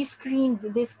course, we screened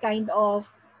this kind of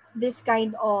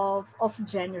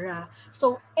genre.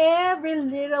 So every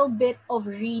little bit of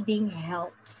reading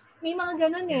helps. May mga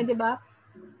ganon di ba?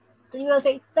 So you will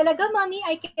say, talaga, mommy,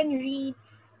 I can read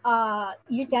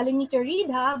you're telling me to read,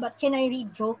 but can I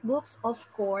read joke books? Of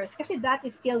course, kasi that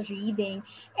is still reading.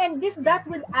 And that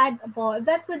would add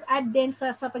din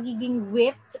sa pagiging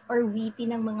wit or witty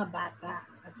ng mga bata.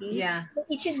 Okay? Yeah. So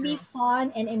it should be True.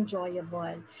 fun and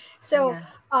enjoyable. So, Yeah.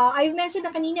 I've mentioned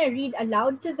na kanina, read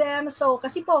aloud to them. So,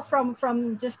 kasi po, from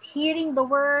just hearing the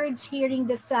words, hearing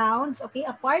the sounds, okay,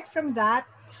 apart from that,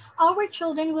 our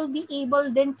children will be able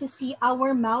then to see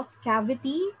our mouth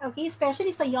cavity, okay,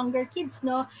 especially sa younger kids,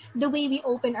 no? The way we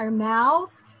open our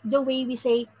mouth, the way we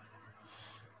say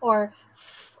or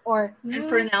And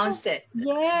pronounce it.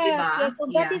 yes, yes. Diba? So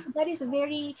Yeah.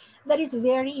 that is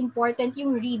very important,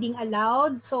 yung reading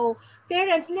aloud. So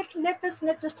parents, let us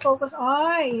not just focus.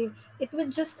 It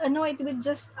would just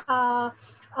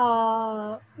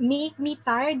make me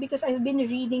tired because I've been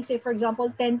reading, say for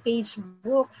example, 10-page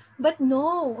book. But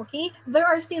no, okay, there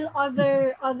are still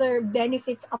other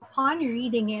benefits upon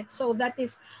reading it. So that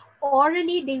is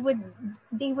orally they would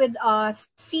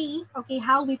see, okay,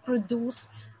 how we produce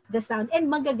the sound, and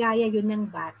magagaya yun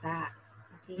ng bata.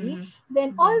 Okay? Mm-hmm.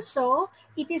 Then Mm-hmm. also,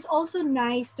 it is also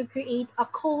nice to create a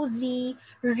cozy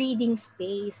reading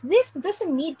space. This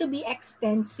doesn't need to be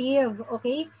expensive,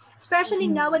 okay? Especially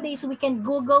nowadays, we can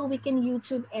Google, we can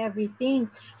YouTube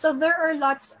everything. So there are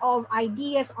lots of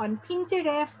ideas on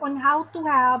Pinterest on how to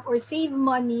have or save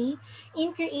money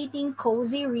in creating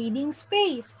cozy reading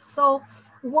space. So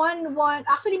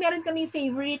actually meron kami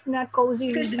favorite na cozy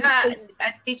Because reading space.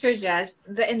 at Teacher Jazz,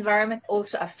 the environment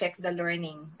also affects the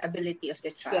learning ability of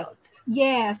the child.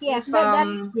 Yes. If That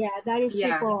is true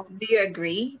yeah, po. do you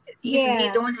agree? If they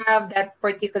Yes. don't have that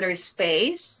particular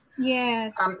space,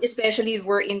 Yes. especially if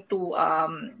we're into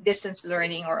distance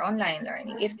learning or online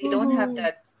learning, if they don't have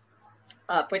Mm-hmm.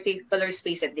 that particular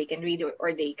space that they can read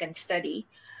or they can study,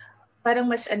 parang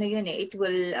mas ano yun it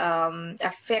will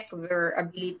affect their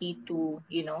ability to,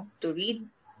 to read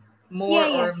more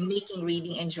Yeah. or making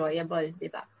reading enjoyable, di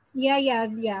ba? Yeah.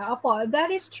 Opo,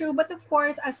 that is true. But of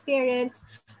course, as parents,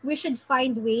 we should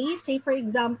find ways. Say, for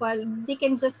example, they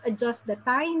can just adjust the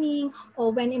timing,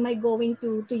 or when am I going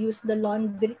to use the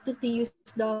laundry, to use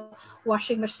the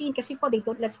washing machine. Kasi po,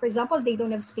 let's, for example, they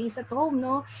don't have space at home,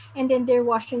 no? And then their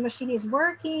washing machine is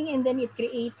working, and then it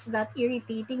creates that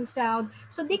irritating sound.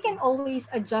 So they can always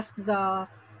adjust the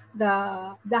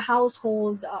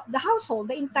household,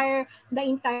 the entire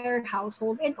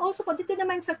household. And also po dito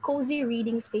naman sa cozy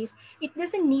reading space, it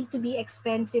doesn't need to be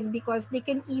expensive because they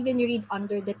can even read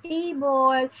under the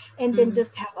table and then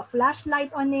just have a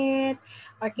flashlight on it.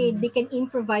 Okay, they can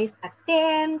improvise a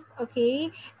tent,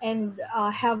 okay, and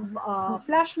have a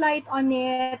flashlight on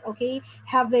it, okay,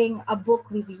 having a book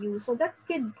with you. So that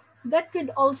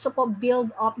could also po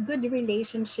build up good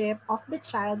relationship of the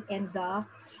child and the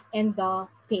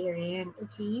parent.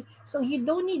 Okay, so you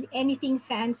don't need anything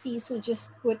fancy, so just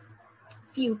put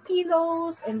few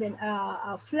pillows and then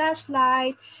a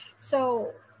flashlight.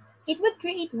 So it would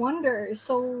create wonders.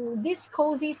 So this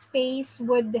cozy space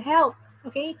would help,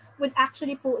 okay, would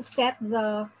actually set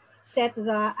the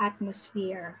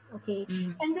atmosphere. Okay,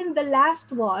 and then the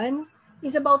last one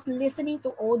is about listening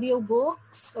to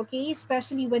audiobooks, okay,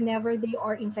 especially whenever they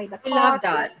are inside the I love car.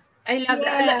 that. I love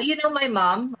that. Yes. My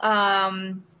mom,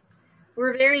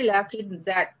 we're very lucky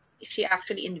that she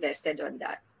actually invested on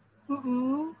that.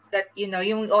 Mm-mm. That,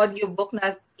 yung audiobook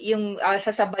na, yung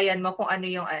sasabayan mo kung ano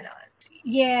yung ano.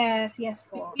 Yes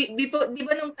po. Di ba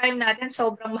nung time natin,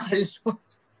 sobrang mahal nun?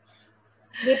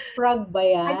 Leapfrog ba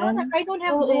yan? I don't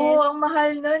have Oo, this. ang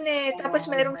mahal nun eh. Yeah, Tapos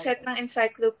merong yeah. set ng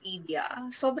encyclopedia.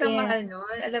 Sobrang Yeah. mahal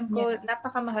nun. Alam ko, Yeah.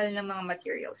 napakamahal ng mga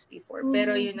materials before.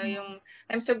 Pero,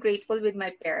 I'm so grateful with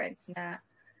my parents na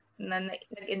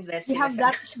nag-invest You sila have sa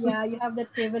that, you have that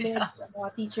privilege,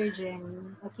 Teacher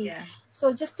Jen. Okay. Yeah.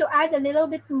 So just to add a little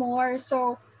bit more,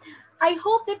 so I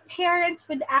hope that parents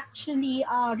would actually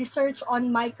research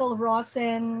on Michael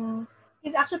Rosen.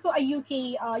 He's actually a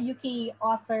UK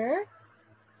author,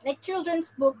 like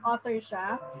children's book author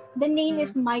siya. The name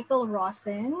is Michael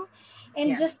Rosen,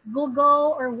 and Yeah. just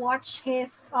Google or watch him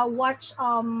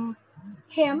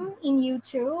in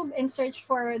YouTube and search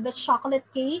for the chocolate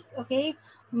cake. Okay,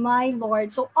 my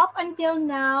lord. So up until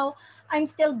now, I'm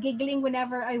still giggling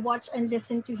whenever I watch and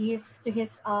listen to his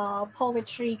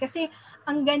poetry kasi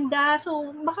ang ganda.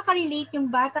 So makaka-relate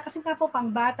yung bata kasi nga po pang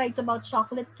bata, it's about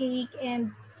chocolate cake,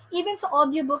 and even sa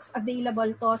audiobooks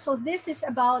available to. So this is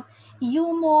about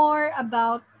humor,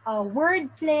 about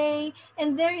wordplay,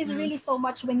 and there is really so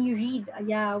much when you read.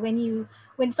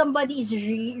 When somebody is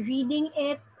reading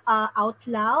it out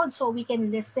loud, so we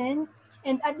can listen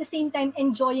and at the same time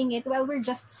enjoying it while we're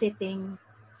just sitting.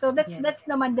 So that's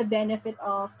naman the benefit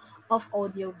of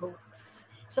audiobooks.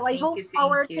 So I hope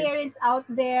our parents out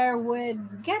there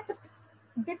would get a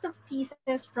bit of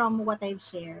pieces from what I've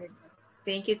shared.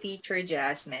 Thank you, Teacher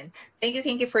Jasmine. Thank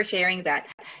you for sharing that.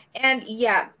 And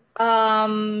yeah,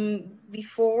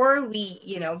 before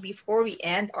we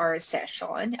end our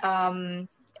session,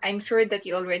 I'm sure that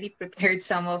you already prepared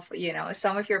some of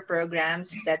your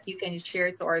programs that you can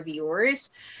share to our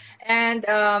viewers. And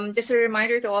just a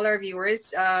reminder to all our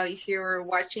viewers, if you're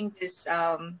watching this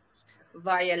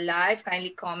via live,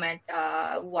 kindly comment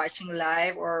watching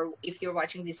live, or if you're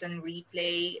watching this on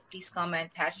replay, please comment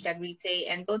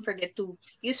 #replay, and don't forget to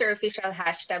use our official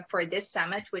hashtag for this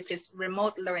summit, which is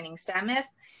Remote Learning Summit,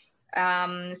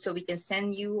 so we can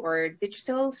send you our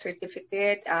digital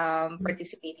certificate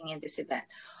participating in this event.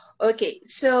 Okay,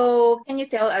 so can you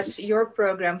tell us your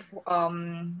program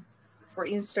for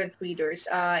instant readers,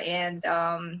 and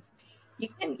you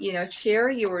can,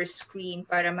 share your screen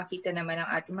para makita naman ng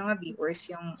ating mga viewers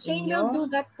yung Shayne will do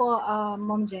that po,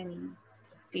 Mom Jenny.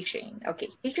 Si Shayne. Okay.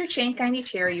 Teacher Shayne, kindly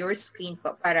share your screen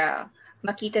po para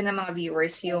makita ng mga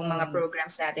viewers yung mga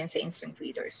programs natin sa instant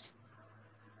readers.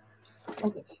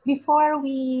 Okay. Before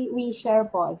we share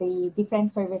po the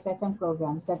different services and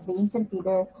programs that the instant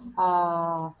reader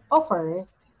offers,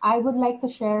 I would like to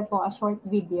share po a short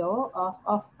video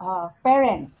of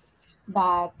parents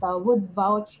that would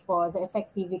vouch for the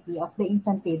effectivity of the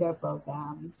instant reader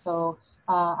program. So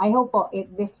I hope po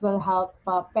this will help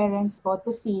parents po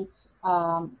to see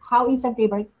how instant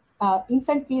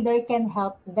reader can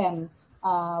help them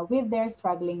with their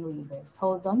struggling readers.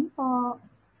 Hold on po.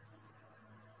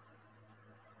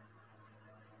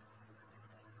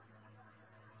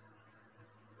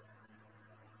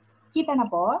 Kita na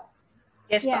po?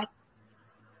 Yes, yeah.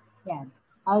 Yeah.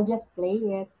 I'll just play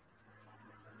it.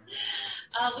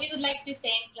 We would like to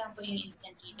thank lang po yung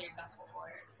instant reader for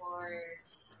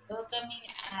welcoming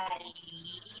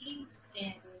Ali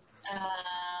since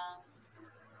 4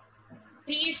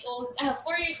 years old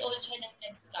siya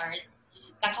nag-start.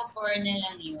 Kaka-4 na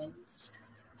lang yun.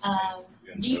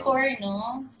 Before,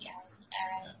 no? Yeah.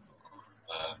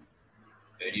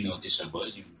 Very noticeable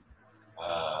yung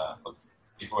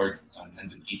before,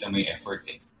 nandun kita may effort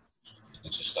eh.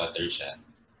 Nagsastutter siya.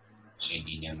 Kasi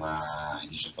hindi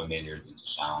siya familiar with the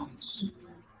sounds.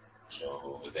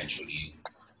 So eventually,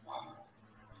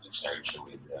 nag-start siya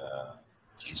with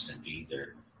instant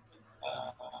reader.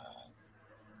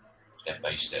 Step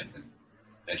by step.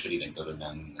 Eventually, nagkaroon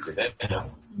ng develop.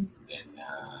 Then,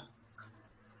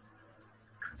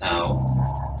 now,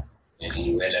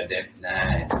 very well adept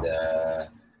na,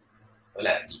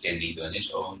 and he can read on his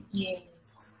own. Yes.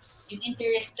 Yung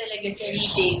interest talaga sa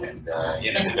reading. And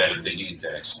na-develop din yung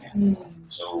interest niya.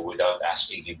 So without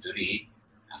asking him to read,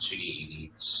 actually he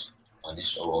reads on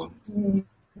his own.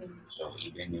 So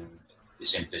even the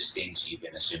simplest things,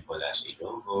 even as simple as a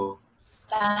logo,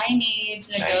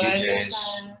 signages,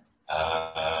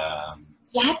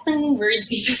 lahat ng words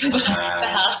dito sa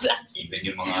house. Even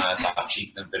yung mga top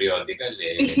sheet ng periodical.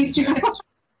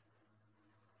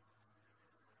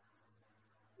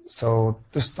 So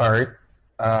to start,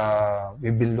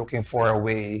 we've been looking for a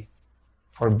way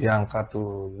for Bianca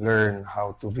to learn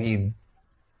how to read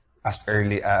as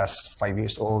early as 5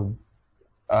 years old.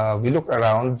 We looked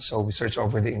around, so we searched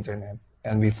over the internet,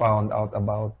 and we found out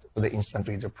about the instant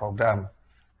reader program.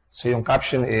 So yung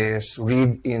caption is,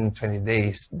 read in 20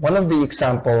 days. One of the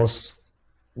examples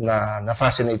na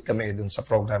fascinate kami dun sa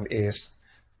program is,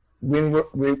 we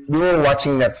were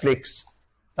watching Netflix,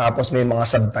 tapos may mga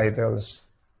subtitles.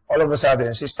 All of a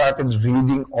sudden, she started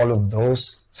reading all of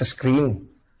those sa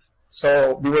screen.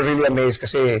 So we were really amazed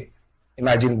kasi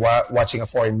imagine watching a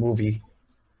foreign movie,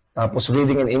 tapos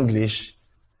reading in English,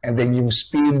 and then yung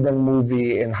speed ng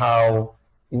movie and how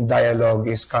yung dialogue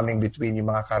is coming between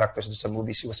yung mga characters sa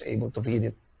movie, she was able to read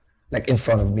it like in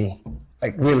front of me,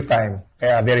 like real time.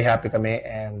 Kaya very happy kami,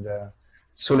 and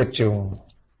sulit yung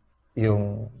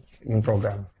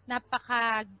program.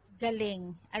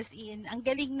 Napakagaling. As in, ang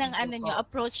galing ng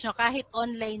approach nyo, kahit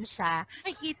online siya.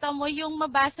 Makikita mo yung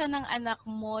mabasa ng anak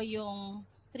mo, yung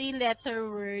 3-letter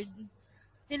word.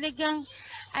 Talagang,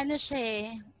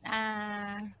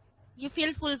 you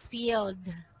feel fulfilled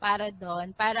para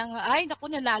doon. Parang, ay, naku,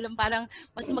 nalalam, parang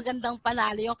mas magandang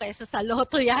panalo yung kaysa sa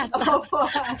loto yata. Opo.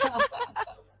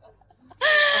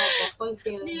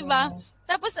 Diba?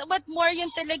 Tapos, what more,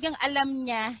 yung talagang alam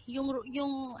niya,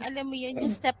 yung alam mo yun, yung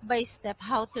step by step,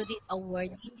 how to read a word.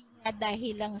 Hindi nga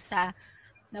dahil lang sa,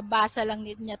 nabasa lang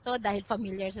niya to, dahil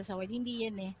familiar sa word. Hindi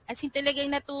yan eh. As in, talagang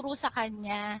naturo sa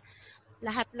kanya,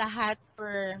 lahat-lahat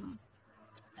per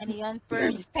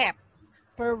step,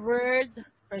 per word,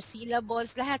 per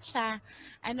syllables, lahat siya,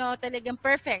 talagang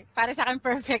perfect. Para sa akin,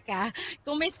 perfect ah.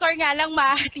 Kung may score nga lang,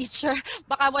 teacher,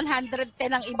 baka 110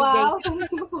 ang ibigay. Wow,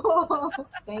 thank you po.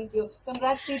 Thank you.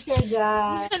 Congrats, Teacher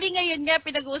Jan. Actually, ngayon nga,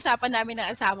 pinag-uusapan namin ng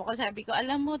asawa ko. Sabi ko,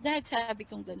 alam mo, Dad, sabi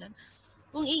kong ganun.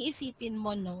 Kung iisipin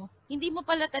mo, no, hindi mo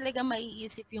pala talaga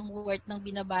maiisip yung worth ng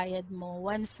binabayad mo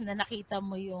once na nakita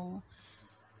mo yung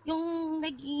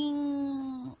naging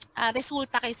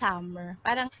resulta kay Summer.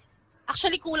 Parang,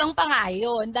 actually, kulang pa nga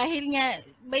yun. Dahil nga,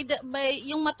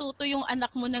 yung matuto yung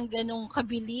anak mo ng ganong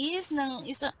kabilis, ng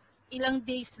ilang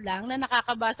days lang na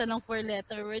nakakabasa ng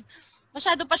 4-letter word,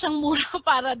 masyado pa siyang mura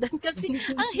para doon kasi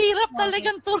ang hirap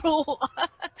talagang turuan.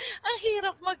 Ang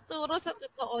hirap magturo sa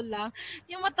totoo lang.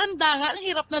 Yung matanda nga, ang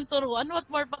hirap ng turuan, what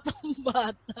more pa itong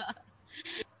bata.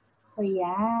 So,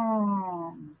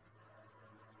 yan.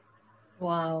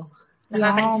 Wow.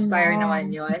 Nakaka-inspire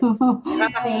naman yun.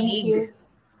 Nakakakilig.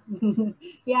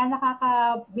 Yeah,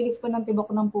 nakakabilis po ng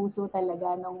tibok ng puso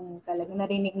talaga nung talaga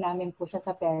narinig namin po siya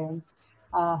sa parents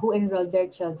who enrolled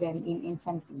their children in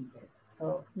infant feeder.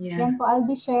 So, yan po, I'll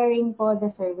be sharing po the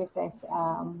services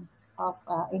of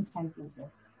infant feeder.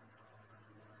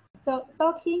 So,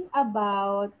 talking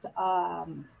about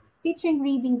teaching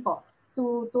reading po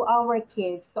to our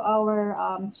kids, to our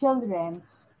children,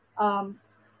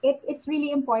 it's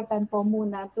really important po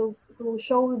muna to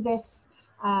show this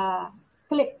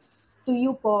clips to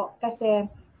you po kasi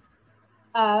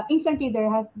instant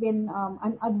reader has been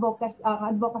an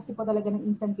advocacy po talaga ng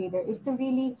instant reader is to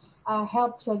really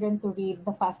help children to read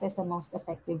the fastest and most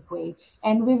effective way.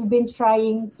 And we've been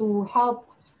trying to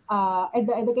help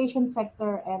the education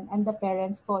sector and the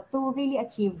parents po to really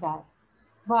achieve that.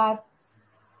 But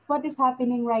what is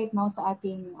happening right now sa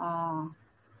ating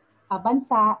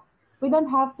bansa, we don't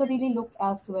have to really look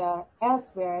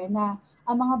elsewhere na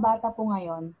ang mga bata po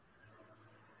ngayon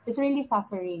is really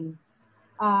suffering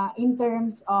in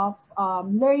terms of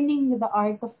learning the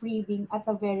art of reading at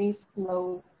a very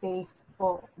slow pace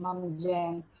po, Ma'am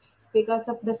Jen, because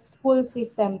of the school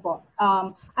system po.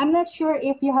 I'm not sure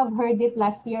if you have heard it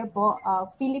last year po,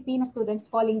 Filipino students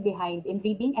falling behind in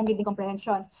reading and reading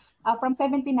comprehension from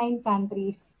 79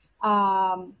 countries.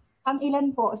 Ang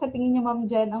ilan po, sa tingin niyo Ma'am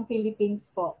Jen, ang Philippines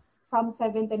po, from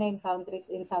 79 countries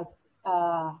in South.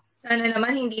 Sana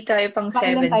naman hindi tayo pang 70.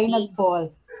 Kailan tayo nag-fall?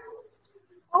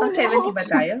 Pang 70 ba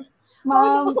tayo?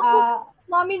 Ma'am,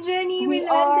 Mommy Jenny, we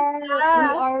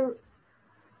are.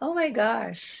 Oh my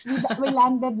gosh. We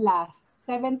landed last.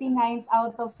 79th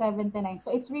out of 79. So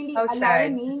it's really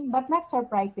alarming, but not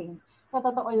surprising. Sa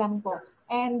totoo lang po.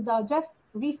 And just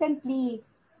recently,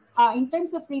 in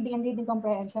terms of reading and reading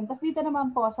comprehension, tas dito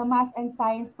naman po sa math and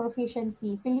science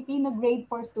proficiency, Filipino grade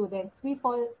 4 students, we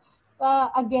fall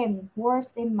again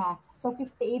worst in math. So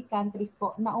 58 countries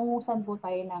po, naungusan po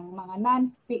tayo ng mga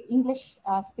non-English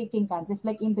speaking countries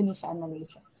like Indonesia and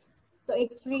Malaysia. So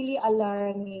it's really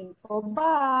alarming po.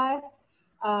 But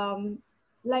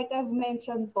like I've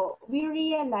mentioned po, we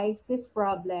realized this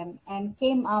problem and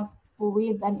came up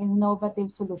with an innovative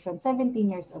solution 17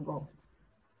 years ago.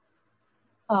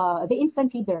 The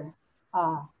instant reader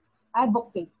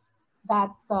advocate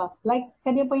that, like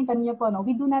kanina po yung tanong niyo po, no,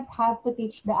 we do not have to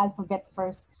teach the alphabet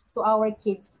first to our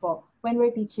kids po when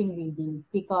we're teaching reading.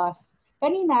 Because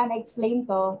kanina na-explain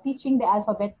to, teaching the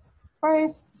alphabet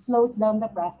first slows down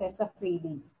the process of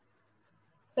reading.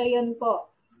 So yun po.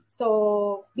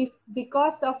 So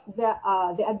because of the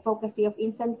advocacy of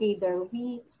instant reader,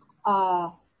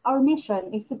 our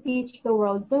mission is to teach the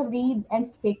world to read and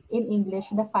speak in English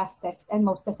the fastest and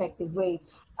most effective way.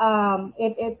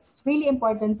 It's really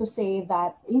important to say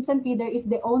that Instant Reader is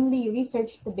the only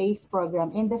research-based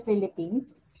program in the Philippines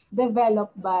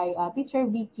developed by Teacher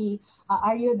Vicky.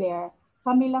 Are you there?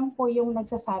 Kami lang po yung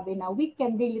nagsasabi na we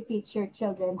can really teach your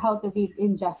children how to read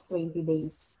in just 20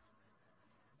 days.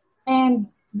 And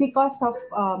because of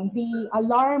the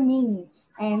alarming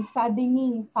and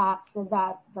saddening fact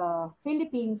that the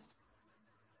Philippines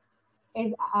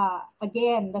is,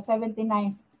 again, the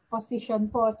 79th position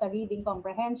po sa reading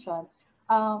comprehension,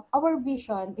 our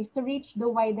vision is to reach the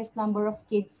widest number of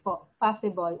kids po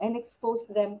possible and expose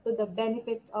them to the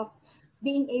benefits of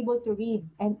being able to read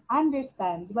and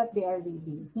understand what they are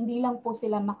reading. Hindi lang po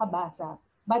sila makabasa,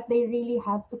 but they really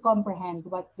have to comprehend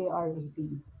what they are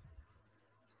reading.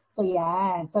 So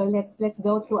yeah, so let's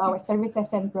go to our services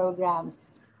and programs.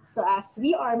 So as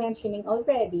we are mentioning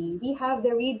already, we have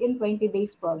the Read in 20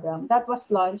 Days program that was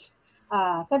launched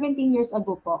 17 years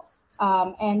ago po.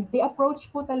 And the approach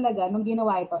po talaga nung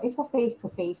ginawa ito is a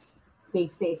face-to-face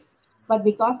basis. But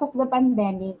because of the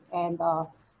pandemic and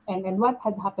what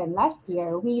had happened last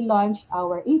year, we launched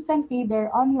our Instant Reader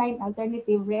online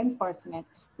alternative reinforcement,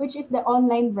 which is the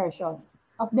online version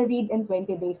of the Read in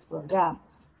 20 Days program.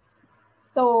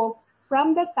 So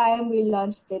from the time we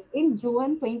launched it in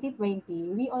June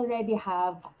 2020, we already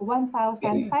have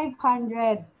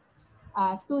 1,500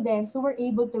 students who were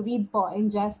able to read po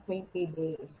in just 20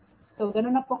 days. So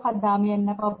ganun na po kadami yan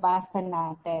napabasa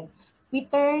natin. We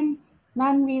turn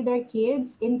non-reader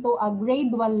kids into a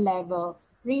grade 1 level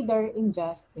reader in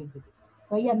just 20 days.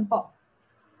 So yan po.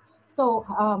 So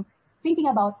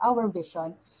thinking about our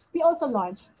vision, we also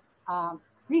launched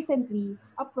recently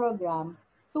a program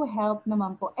to help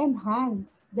naman po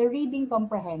enhance the reading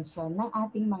comprehension ng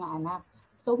ating mga anak.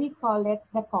 So we call it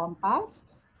the Compass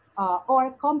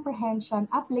or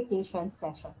Comprehension Application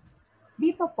Sessions.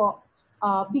 Dito po,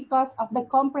 because of the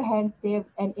comprehensive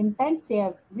and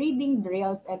intensive reading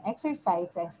drills and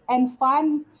exercises and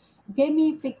fun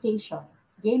gamification,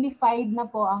 gamified na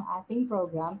po ang ating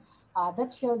program, the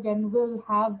children will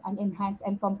have an enhanced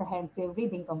and comprehensive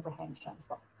reading comprehension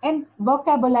po. And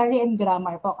vocabulary and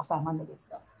grammar po kasama na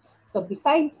dito. So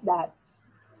besides that,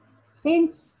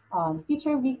 since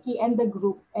Teacher Vicky and the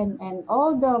group and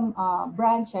all the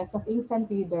branches of Instant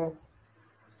Reader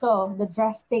saw the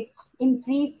drastic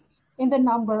increase in the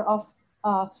number of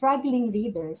struggling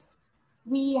readers,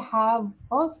 we have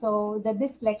also the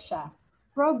Dyslexia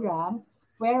program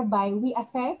whereby we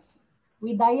assess,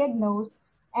 we diagnose,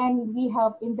 and we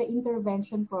help in the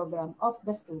intervention program of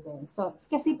the students. So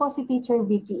kasi po si Teacher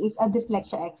Vicky is a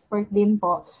dyslexia expert din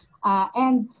po.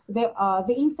 And the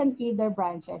Instant Reader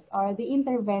branches are the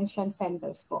intervention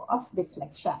centers po of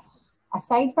dyslexia.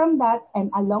 Aside from that,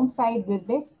 and alongside with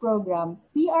this program,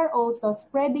 we are also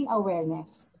spreading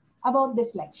awareness about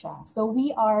dyslexia. So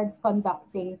we are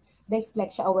conducting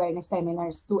dyslexia awareness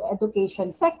seminars to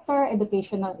education sector,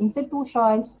 educational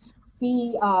institutions.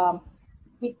 We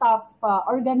top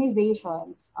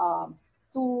organizations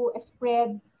to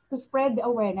spread the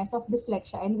awareness of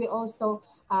dyslexia, and we also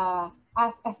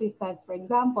ask assistance. For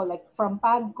example, like from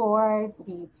PAGCOR,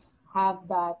 we have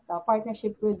that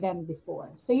partnership with them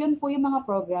before. So yun po yung mga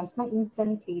programs ng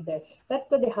Instant Reader that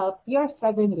could help your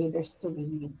struggling readers to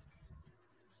read.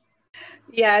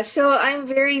 Yeah, so I'm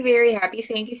very, very happy.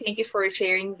 Thank you for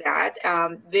sharing that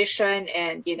vision,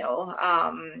 and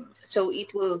so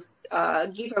it will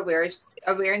give awareness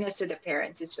to the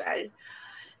parents as well.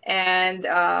 And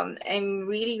I'm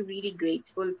really, really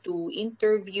grateful to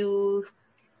interview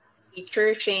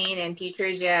Teacher Shayne and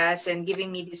Teacher Jazz and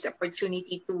giving me this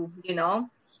opportunity to,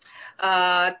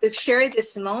 to share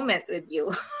this moment with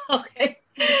you. Okay.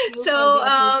 So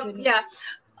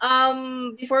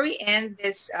before we end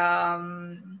this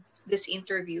this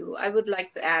interview, I would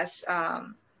like to ask,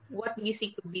 what do you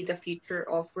think would be the future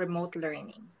of remote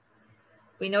learning?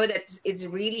 We know that it's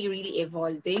really, really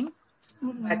evolving,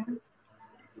 but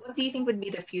what do you think would be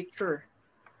the future,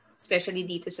 especially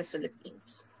dito sa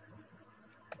Philippines?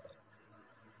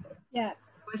 Yeah.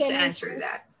 What's to answer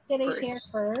that? Can I share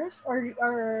first,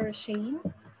 or Shayne?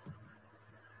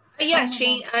 Yeah,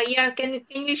 Shayne. Can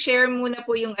you share muna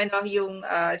po yung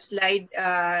slide,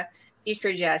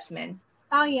 Teacher Jasmine?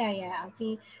 Oh yeah.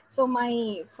 Okay. So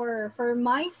for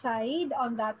my side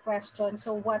on that question,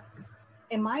 so what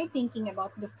am I thinking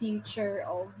about the future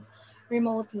of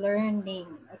remote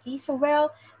learning? Okay, so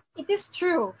well, it is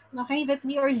true, okay, that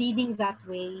we are leading that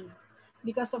way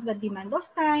because of the demand of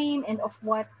time and of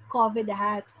what COVID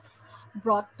has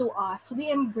brought to us.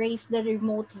 We embrace the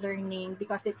remote learning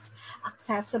because it's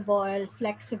accessible,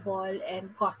 flexible,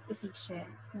 and cost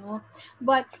efficient.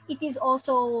 But it is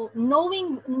also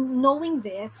knowing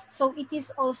this, so it is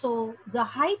also the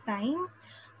high time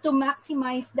to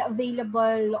maximize the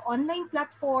available online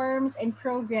platforms and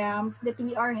programs that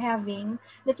we are having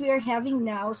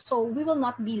now, so we will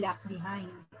not be left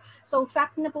behind. So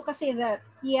fact na po kasi that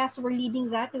yes, we're leading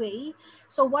that way.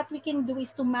 So what we can do is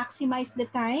to maximize the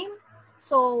time.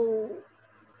 So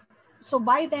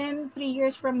by then, 3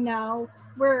 years from now,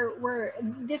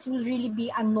 this will really be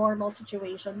a normal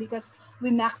situation because we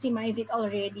maximize it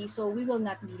already. So we will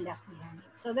not be left behind.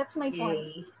 So that's my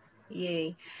point.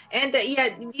 Yay. And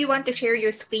do you want to share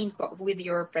your screen with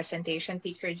your presentation,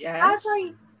 Teacher Jazz?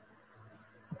 Sorry.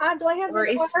 Do I have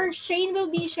or Shayne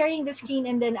will be sharing the screen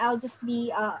and then I'll just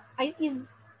be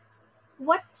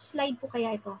what slide po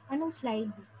kaya ito? Anong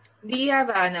slide? Do you have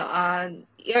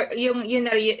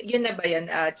yun na ba yan,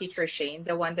 Teacher Shayne,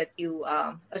 the one that you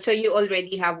so you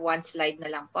already have one slide na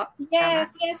lang po? Yes,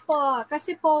 tama? Yes po.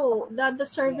 Kasi po the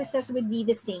services would be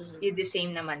the same. The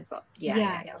same naman po.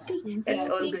 Yeah. Okay. That's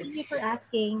all good. Thank you for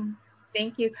asking.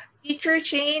 Thank you. Teacher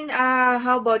Shayne,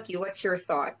 how about you? What's your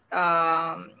thought?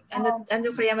 Ano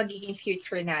kaya magiging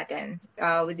future natin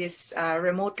with this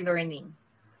remote learning?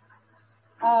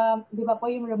 di ba po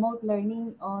yung remote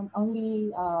learning only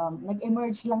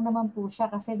nag-emerge lang naman po siya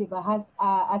kasi di ba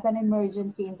as an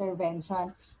emergency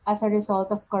intervention as a result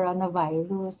of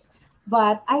coronavirus.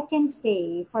 But I can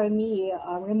say for me,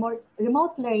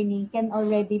 remote learning can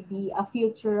already be a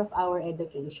future of our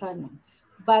education.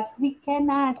 But we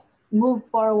cannot move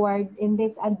forward in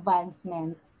this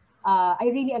advancement. I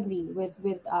really agree with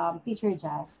Teacher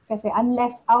Jazz kasi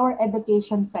unless our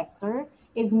education sector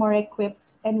is more equipped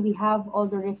and we have all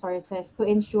the resources to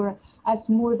ensure a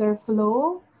smoother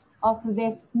flow of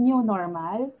this new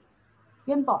normal,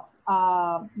 yun po,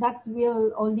 that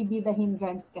will only be the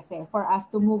hindrance kasi for us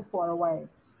to move forward.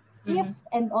 If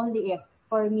and only if,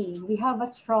 for me, we have a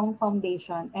strong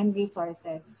foundation and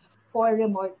resources for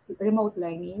remote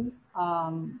learning,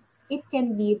 it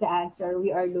can be the answer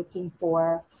we are looking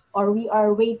for or we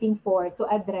are waiting for to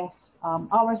address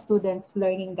our students'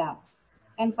 learning gaps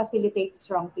and facilitate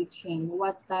strong teaching.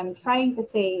 What I'm trying to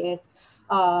say is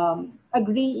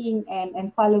agreeing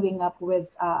and following up with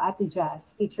Ate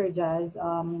Jazz, Teacher Jazz,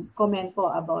 comment po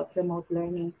about remote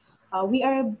learning. We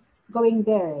are going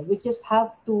there. We just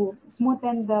have to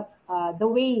smoothen the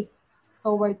way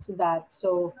towards that.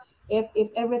 So if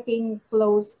everything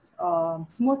flows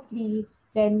smoothly,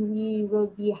 then we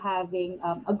will be having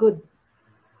a good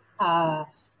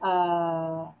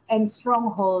and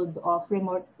stronghold of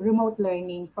remote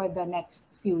learning for the next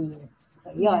few years. So,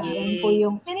 yun po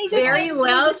yung very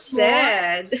well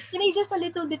said. Can I just a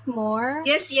little bit more?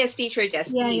 Yes, Teacher Jess,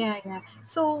 please. Yeah.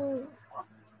 So,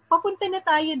 papunta na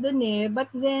tayo dun but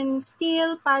then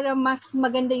still para mas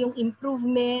maganda yung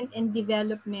improvement and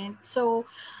development. So,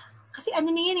 kasi ano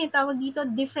na yan tawag dito,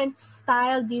 different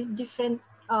style, different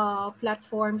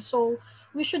platform. So,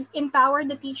 we should empower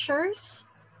the teachers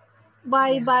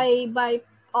by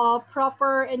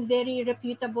proper and very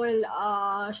reputable,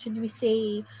 should we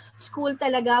say, school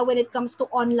talaga when it comes to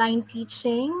online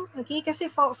teaching. Okay, kasi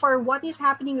for what is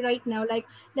happening right now, like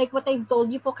what I've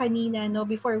told you po kanina, no,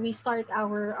 before we start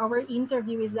our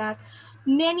interview, is that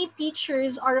many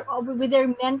teachers are with their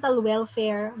mental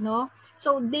welfare, no.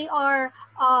 So they are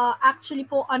actually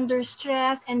po under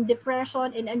stress and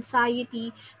depression and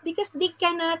anxiety because they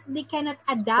cannot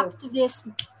adapt to this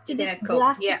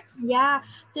drastic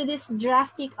to this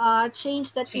drastic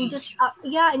change that in just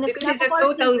in a because it's a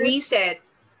total reset.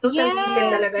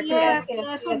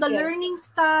 Yes. So the learning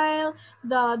style,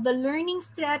 the learning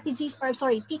strategies,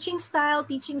 teaching style,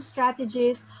 teaching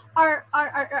strategies are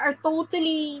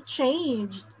totally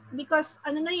changed because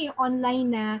ano na yung online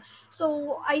na.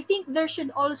 So I think there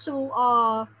should also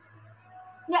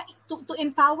to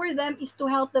empower them is to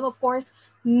help them, of course,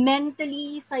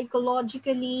 mentally,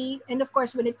 psychologically, and of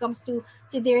course when it comes to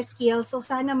their skills. So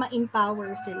sana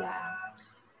ma-empower sila.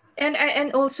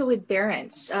 And also with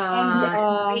parents,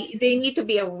 they need to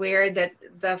be aware that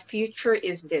the future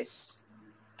is this.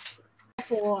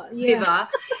 Diba?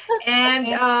 And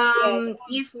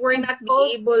if we're not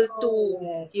be able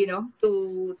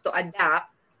to adapt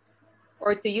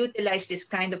or to utilize this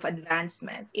kind of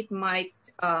advancement, it might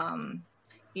our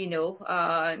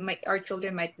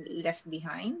children might left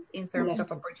behind in terms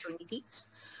of opportunities.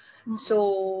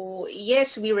 So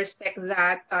yes, we respect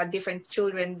that different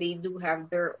children, they do have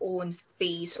their own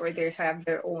phase or they have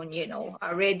their own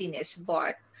readiness,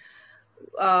 but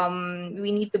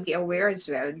we need to be aware as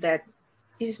well that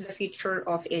this is the future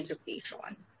of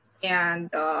education, and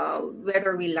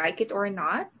whether we like it or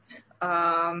not,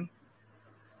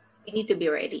 we need to be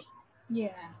ready.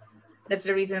 That's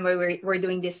the reason why we're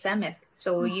doing this summit,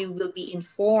 so you will be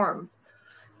informed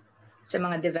sa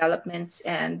mga developments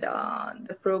and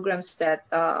the programs that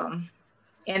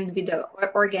and with the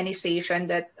organization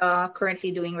that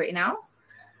currently doing right now,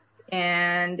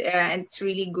 and it's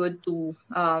really good to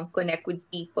connect with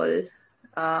people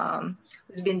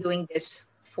who's been doing this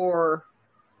for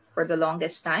the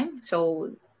longest time.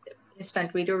 So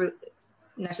Instant Reader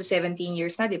nasa 17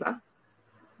 years na, di ba?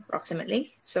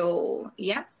 Approximately. So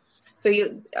yeah. So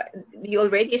you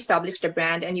already established the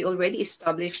brand and you already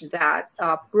established that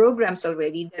programs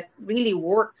already that really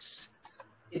works,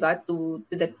 diba, to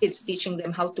the kids, teaching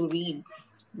them how to read.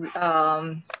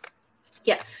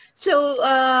 So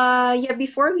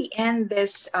before we end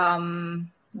this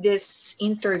this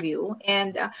interview,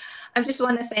 and I just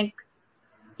want to thank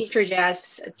Teacher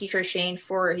Jazz, Teacher Shayne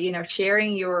for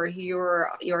sharing your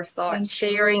thoughts,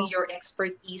 sharing your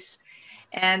expertise.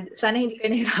 And sana hindi ka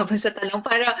nahirapan sa tanong.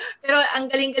 Pero ang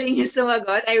galing-galing niyo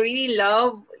sumagot. I really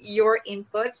love your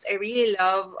inputs. I really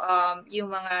love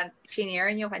yung mga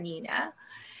shinare niyo kanina.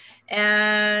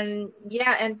 And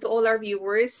and to all our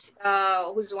viewers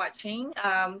who's watching,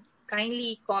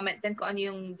 kindly comment then kung ano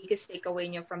yung biggest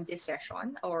takeaway nyo from this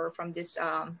session or from this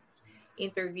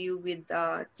interview with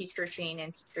Teacher Shayne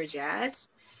and Teacher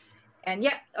Jazz. And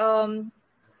yeah,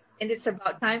 and it's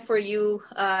about time for you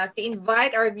to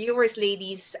invite our viewers,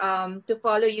 ladies, to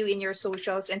follow you in your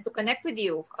socials and to connect with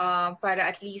you para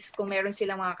at least kung meron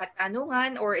silang mga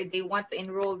katanungan or if they want to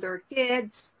enroll their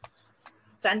kids,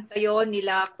 saan kayo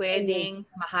nila pwedeng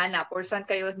mahanap or saan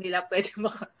kayo nila pwedeng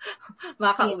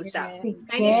makausap.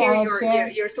 Kindly share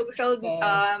your social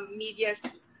medias.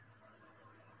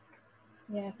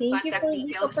 Yeah, thank you for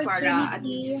this opportunity. Para at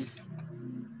least,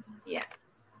 yeah.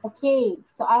 Okay,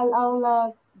 so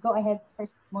I'll go ahead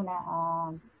first muna,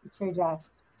 Teacher Jazz.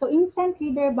 So Instant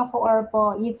Reader Bacoor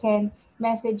po, you can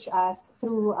message us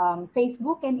through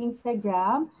Facebook and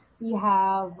Instagram. We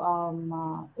have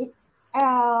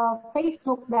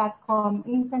facebook.com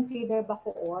Instant Reader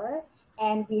Bacoor,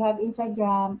 and we have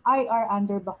Instagram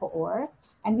ir_Bacoor.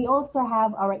 And we also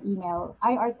have our email,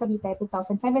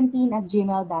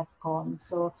 ircavite2017@gmail.com.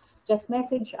 So just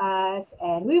message us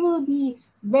and we will be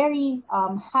very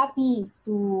happy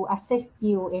to assist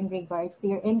you in regards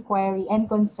to your inquiry and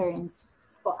concerns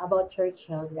about your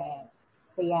children.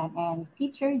 So yeah, and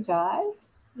Teacher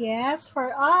Jazz? Yes,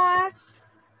 for us.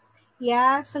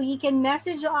 Yeah, so you can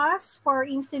message us for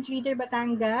Instant Reader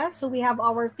Batangas. So we have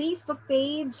our Facebook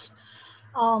page,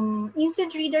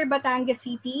 Instant Reader Batangas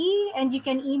City, and you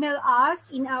can email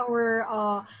us in our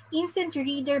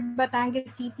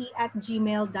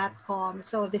instantreaderbatangacity@gmail.com.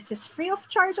 So this is free of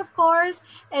charge, of course,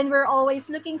 and we're always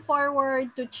looking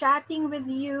forward to chatting with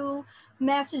you,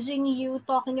 messaging you,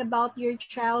 talking about your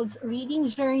child's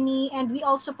reading journey, and we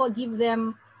also give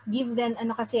them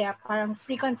parang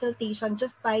free consultation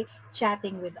just by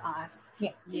chatting with us.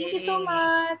 Yeah. Thank you so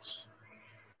much.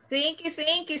 Thank you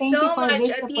so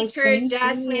much, Teacher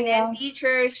Jasmine and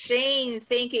Teacher Shayne.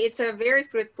 Thank you. It's a very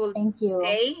fruitful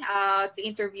day to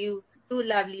interview two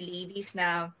lovely ladies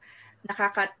na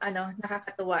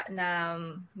nakakatuwa na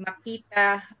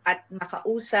makita at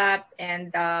makausap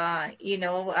and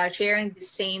sharing the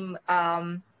same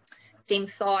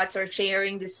thoughts or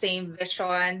sharing the same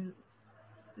vision.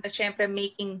 Na syempre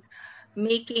making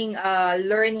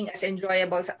learning as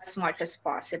enjoyable as much as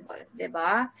possible,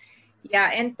 diba?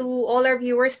 Yeah, and to all our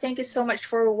viewers, thank you so much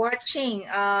for watching.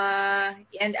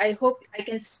 And I hope we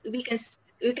can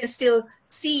still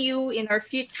see you in our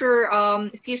future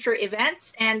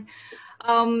events. And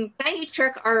kindly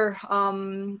check our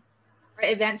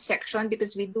event section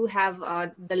because we do have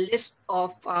the list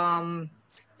of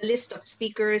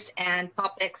speakers and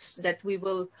topics that we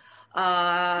will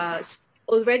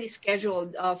already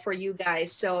scheduled for you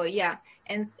guys. So yeah.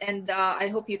 And I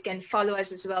hope you can follow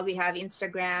us as well. We have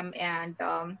Instagram and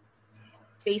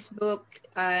Facebook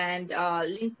and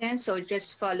LinkedIn. So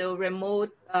just follow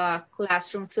Remote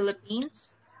Classroom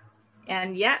Philippines.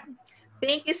 And yeah,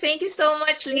 thank you so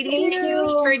much, ladies. Thank you,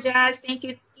 Teacher Jazz. Thank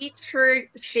you, Teacher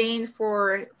Shayne,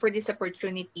 for this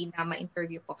opportunity na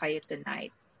ma-interview po kayo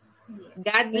tonight.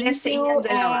 God bless sa inyong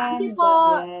dalawa. Thank you po.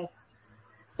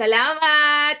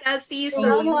 Salamat. I'll see you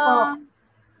soon.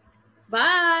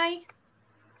 Bye.